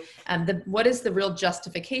 to you. What is the real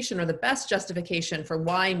justification or the best justification for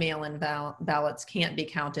why mail-in ballots can't be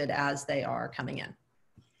counted as they are coming in?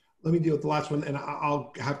 Let me deal with the last one, and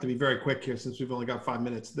I'll have to be very quick here since we've only got 5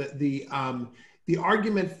 minutes. The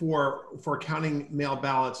argument for counting mail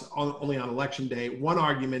ballots only on election day, one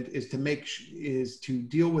argument is to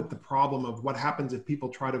deal with the problem of what happens if people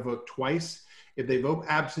try to vote twice. If they vote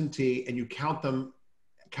absentee and you count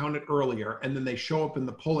it earlier, and then they show up in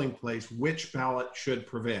the polling place, which ballot should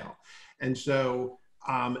prevail? And so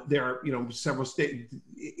there are, several states.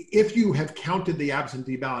 If you have counted the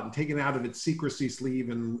absentee ballot and taken it out of its secrecy sleeve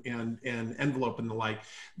and envelope and the like,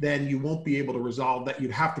 then you won't be able to resolve that.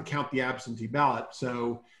 You'd have to count the absentee ballot.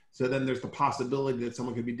 So then there's the possibility that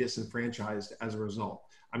someone could be disenfranchised as a result.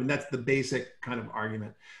 I mean, that's the basic kind of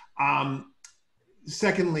argument.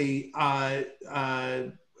 Secondly, what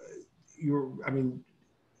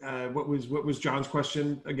was John's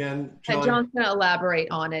question again? John's going to elaborate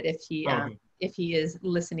on it if he is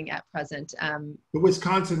listening at present. The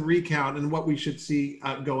Wisconsin recount and what we should see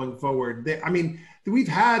going forward. We've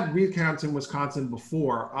had recounts in Wisconsin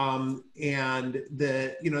before, and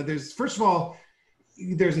there's, first of all,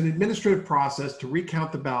 there's an administrative process to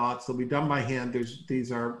recount the ballots. They'll be done by hand.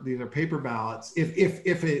 These are paper ballots.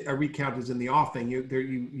 If a recount is in the offing,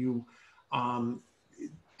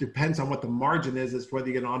 depends on what the margin is as to whether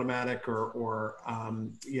you get an automatic or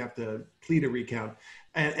you have to plead a recount.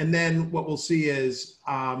 And then what we'll see is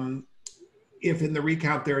if in the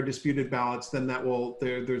recount there are disputed ballots, then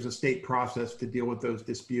there's a state process to deal with those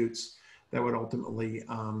disputes that would ultimately,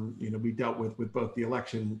 be dealt with both the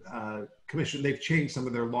election commission. They've changed some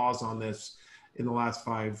of their laws on this in the last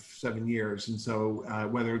 5-7 years. And so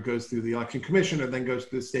whether it goes through the election commission or then goes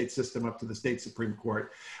through the state system up to the state Supreme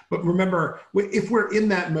Court. But remember, if we're in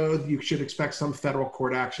that mode, you should expect some federal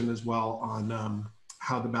court action as well on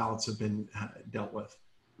how the ballots have been dealt with.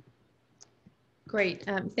 Great,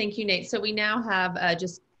 thank you, Nate. So we now have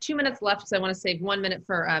just 2 minutes left, because I want to save 1 minute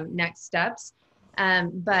for next steps.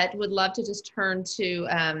 But would love to just turn to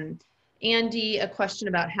Andy, a question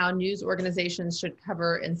about how news organizations should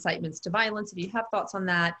cover incitements to violence, if you have thoughts on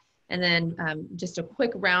that. And then just a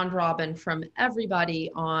quick round robin from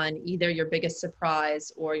everybody on either your biggest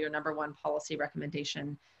surprise or your #1 policy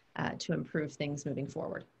recommendation to improve things moving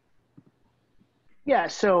forward. Yeah,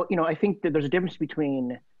 so, I think that there's a difference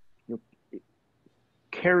between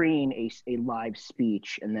carrying a live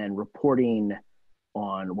speech and then reporting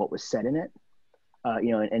on what was said in it.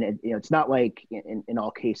 It's not like in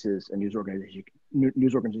all cases a news organization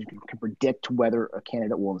can predict whether a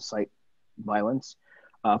candidate will incite violence.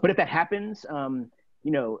 But if that happens,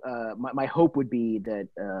 my hope would be that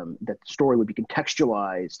that the story would be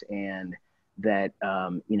contextualized, and that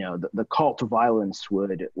the call to violence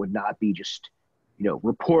would not be just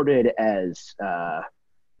reported as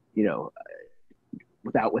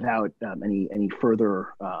without any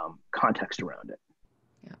further context around it.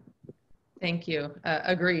 Thank you.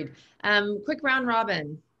 Agreed. Quick round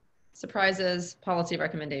robin. Surprises, policy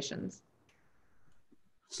recommendations.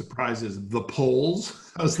 Surprises, the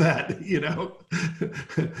polls. How's that?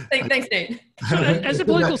 Thanks, Nate. As a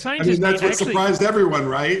political scientist, that's what surprised everyone,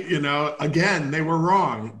 right? Again, they were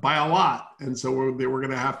wrong by a lot, and so we're going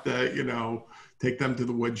to have to, take them to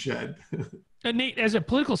the woodshed. Nate, as a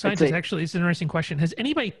political scientist, actually, it's an interesting question. Has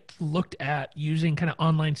anybody looked at using kind of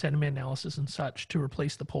online sentiment analysis and such to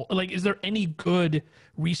replace the poll? Like, is there any good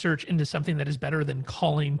research into something that is better than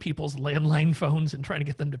calling people's landline phones and trying to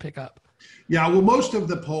get them to pick up? Yeah, well, most of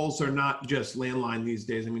the polls are not just landline these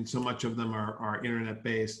days. I mean, so much of them are internet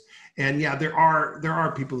based. And yeah, there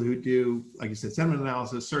are people who do, like you said, sentiment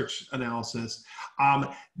analysis, search analysis.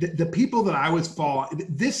 The people that I was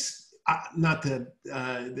following,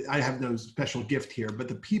 I have no special gift here, but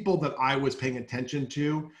the people that I was paying attention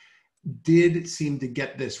to did seem to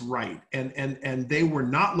get this right. And they were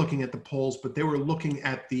not looking at the polls, but they were looking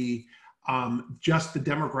at the just the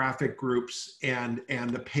demographic groups and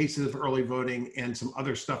the paces of early voting and some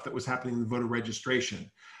other stuff that was happening in the voter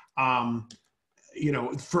registration.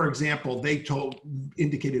 For example, they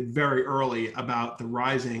indicated very early about the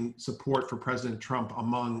rising support for President Trump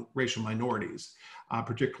among racial minorities,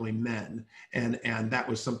 particularly men. And that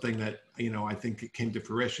was something that, I think it came to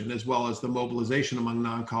fruition, as well as the mobilization among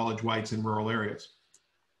non-college whites in rural areas.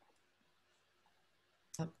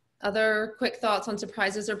 Other quick thoughts on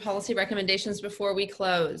surprises or policy recommendations before we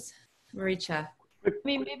close? Maricha. I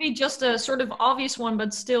mean, maybe just a sort of obvious one,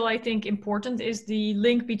 but still I think important, is the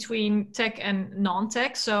link between tech and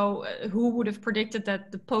non-tech. So who would have predicted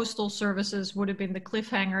that the postal services would have been the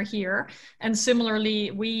cliffhanger here? And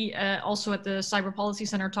similarly, we also at the Cyber Policy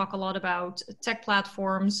Center talk a lot about tech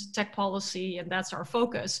platforms, tech policy, and that's our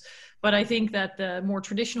focus. But I think that the more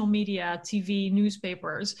traditional media, TV,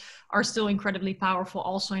 newspapers, are still incredibly powerful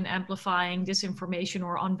also in amplifying disinformation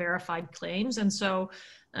or unverified claims. And so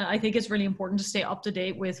I think it's really important to stay up to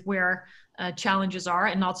date with where challenges are,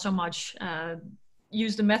 and not so much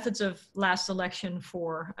use the methods of last election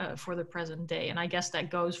for the present day. And I guess that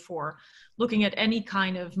goes for looking at any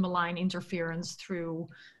kind of malign interference through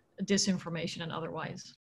disinformation and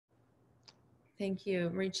otherwise. Thank you.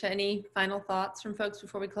 Maricha, any final thoughts from folks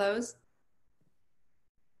before we close?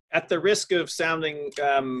 At the risk of sounding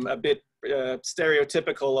a bit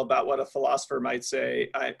stereotypical about what a philosopher might say,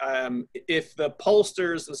 if the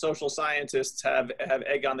pollsters and social scientists have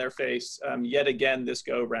egg on their face yet again this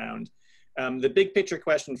go round, the big picture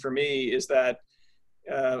question for me is that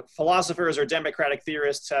philosophers or democratic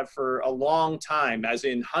theorists have for a long time, as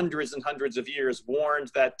in hundreds and hundreds of years, warned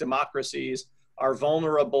that democracies are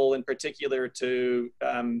vulnerable in particular to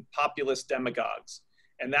populist demagogues.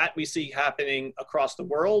 And that we see happening across the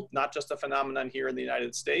world, not just a phenomenon here in the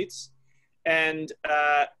United States. And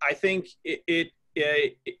I think it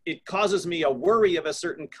causes me a worry of a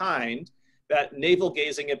certain kind, that navel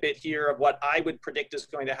gazing a bit here of what I would predict is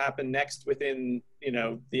going to happen next within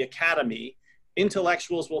the academy.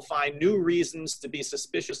 Intellectuals will find new reasons to be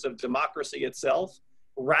suspicious of democracy itself,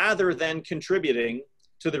 rather than contributing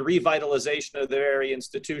to the revitalization of the very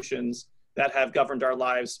institutions that have governed our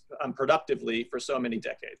lives productively for so many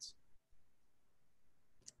decades.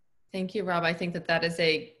 Thank you, Rob. I think that that is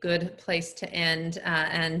a good place to end.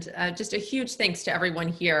 And just a huge thanks to everyone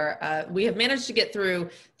here. We have managed to get through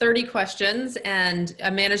 30 questions and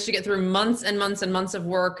managed to get through months and months and months of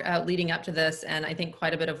work leading up to this. And I think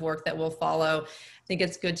quite a bit of work that will follow. I think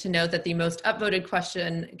it's good to note that the most upvoted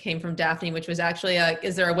question came from Daphne, which was actually,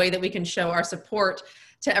 is there a way that we can show our support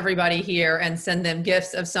to everybody here and send them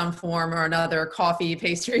gifts of some form or another, coffee,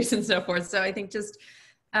 pastries, and so forth. So I think just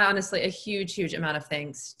honestly, a huge, huge amount of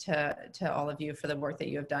thanks to all of you for the work that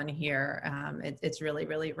you have done here. It's really,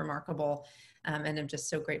 really remarkable. And I'm just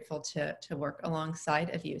so grateful to work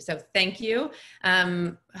alongside of you. So thank you.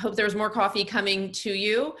 Hope there's more coffee coming to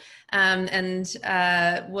you. And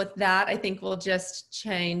with that, I think we'll just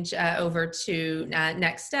change over to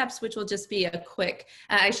next steps, which will just be a quick,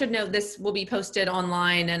 I should note this will be posted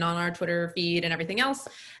online and on our Twitter feed and everything else.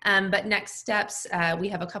 But next steps, we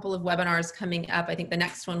have a couple of webinars coming up. I think the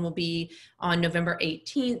next one will be on November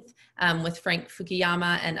 18th with Frank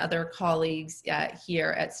Fukuyama and other colleagues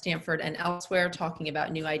here at Stanford and elsewhere talking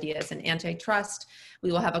about new ideas in antitrust.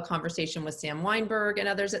 We will have a conversation with Sam Weinberg and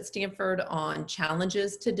others at Stanford on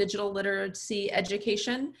challenges to digital literacy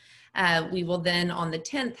education. We will then on the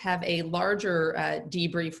 10th have a larger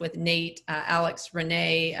debrief with Nate, Alex,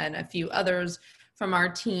 Renee, and a few others from our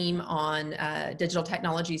team on digital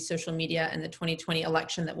technology, social media, and the 2020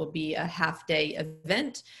 election that will be a half-day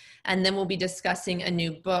event. And then we'll be discussing a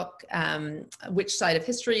new book, Which Side of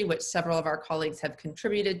History, which several of our colleagues have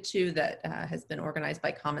contributed to, that has been organized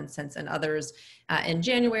by Common Sense and others in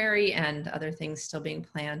January, and other things still being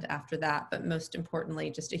planned after that. But most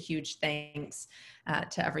importantly, just a huge thanks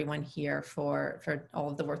to everyone here for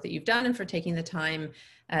all of the work that you've done and for taking the time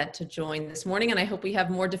to join this morning. And I hope we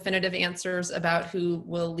have more definitive answers about who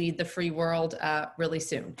will lead the free world really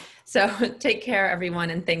soon. So take care,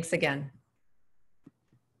 everyone, and thanks again.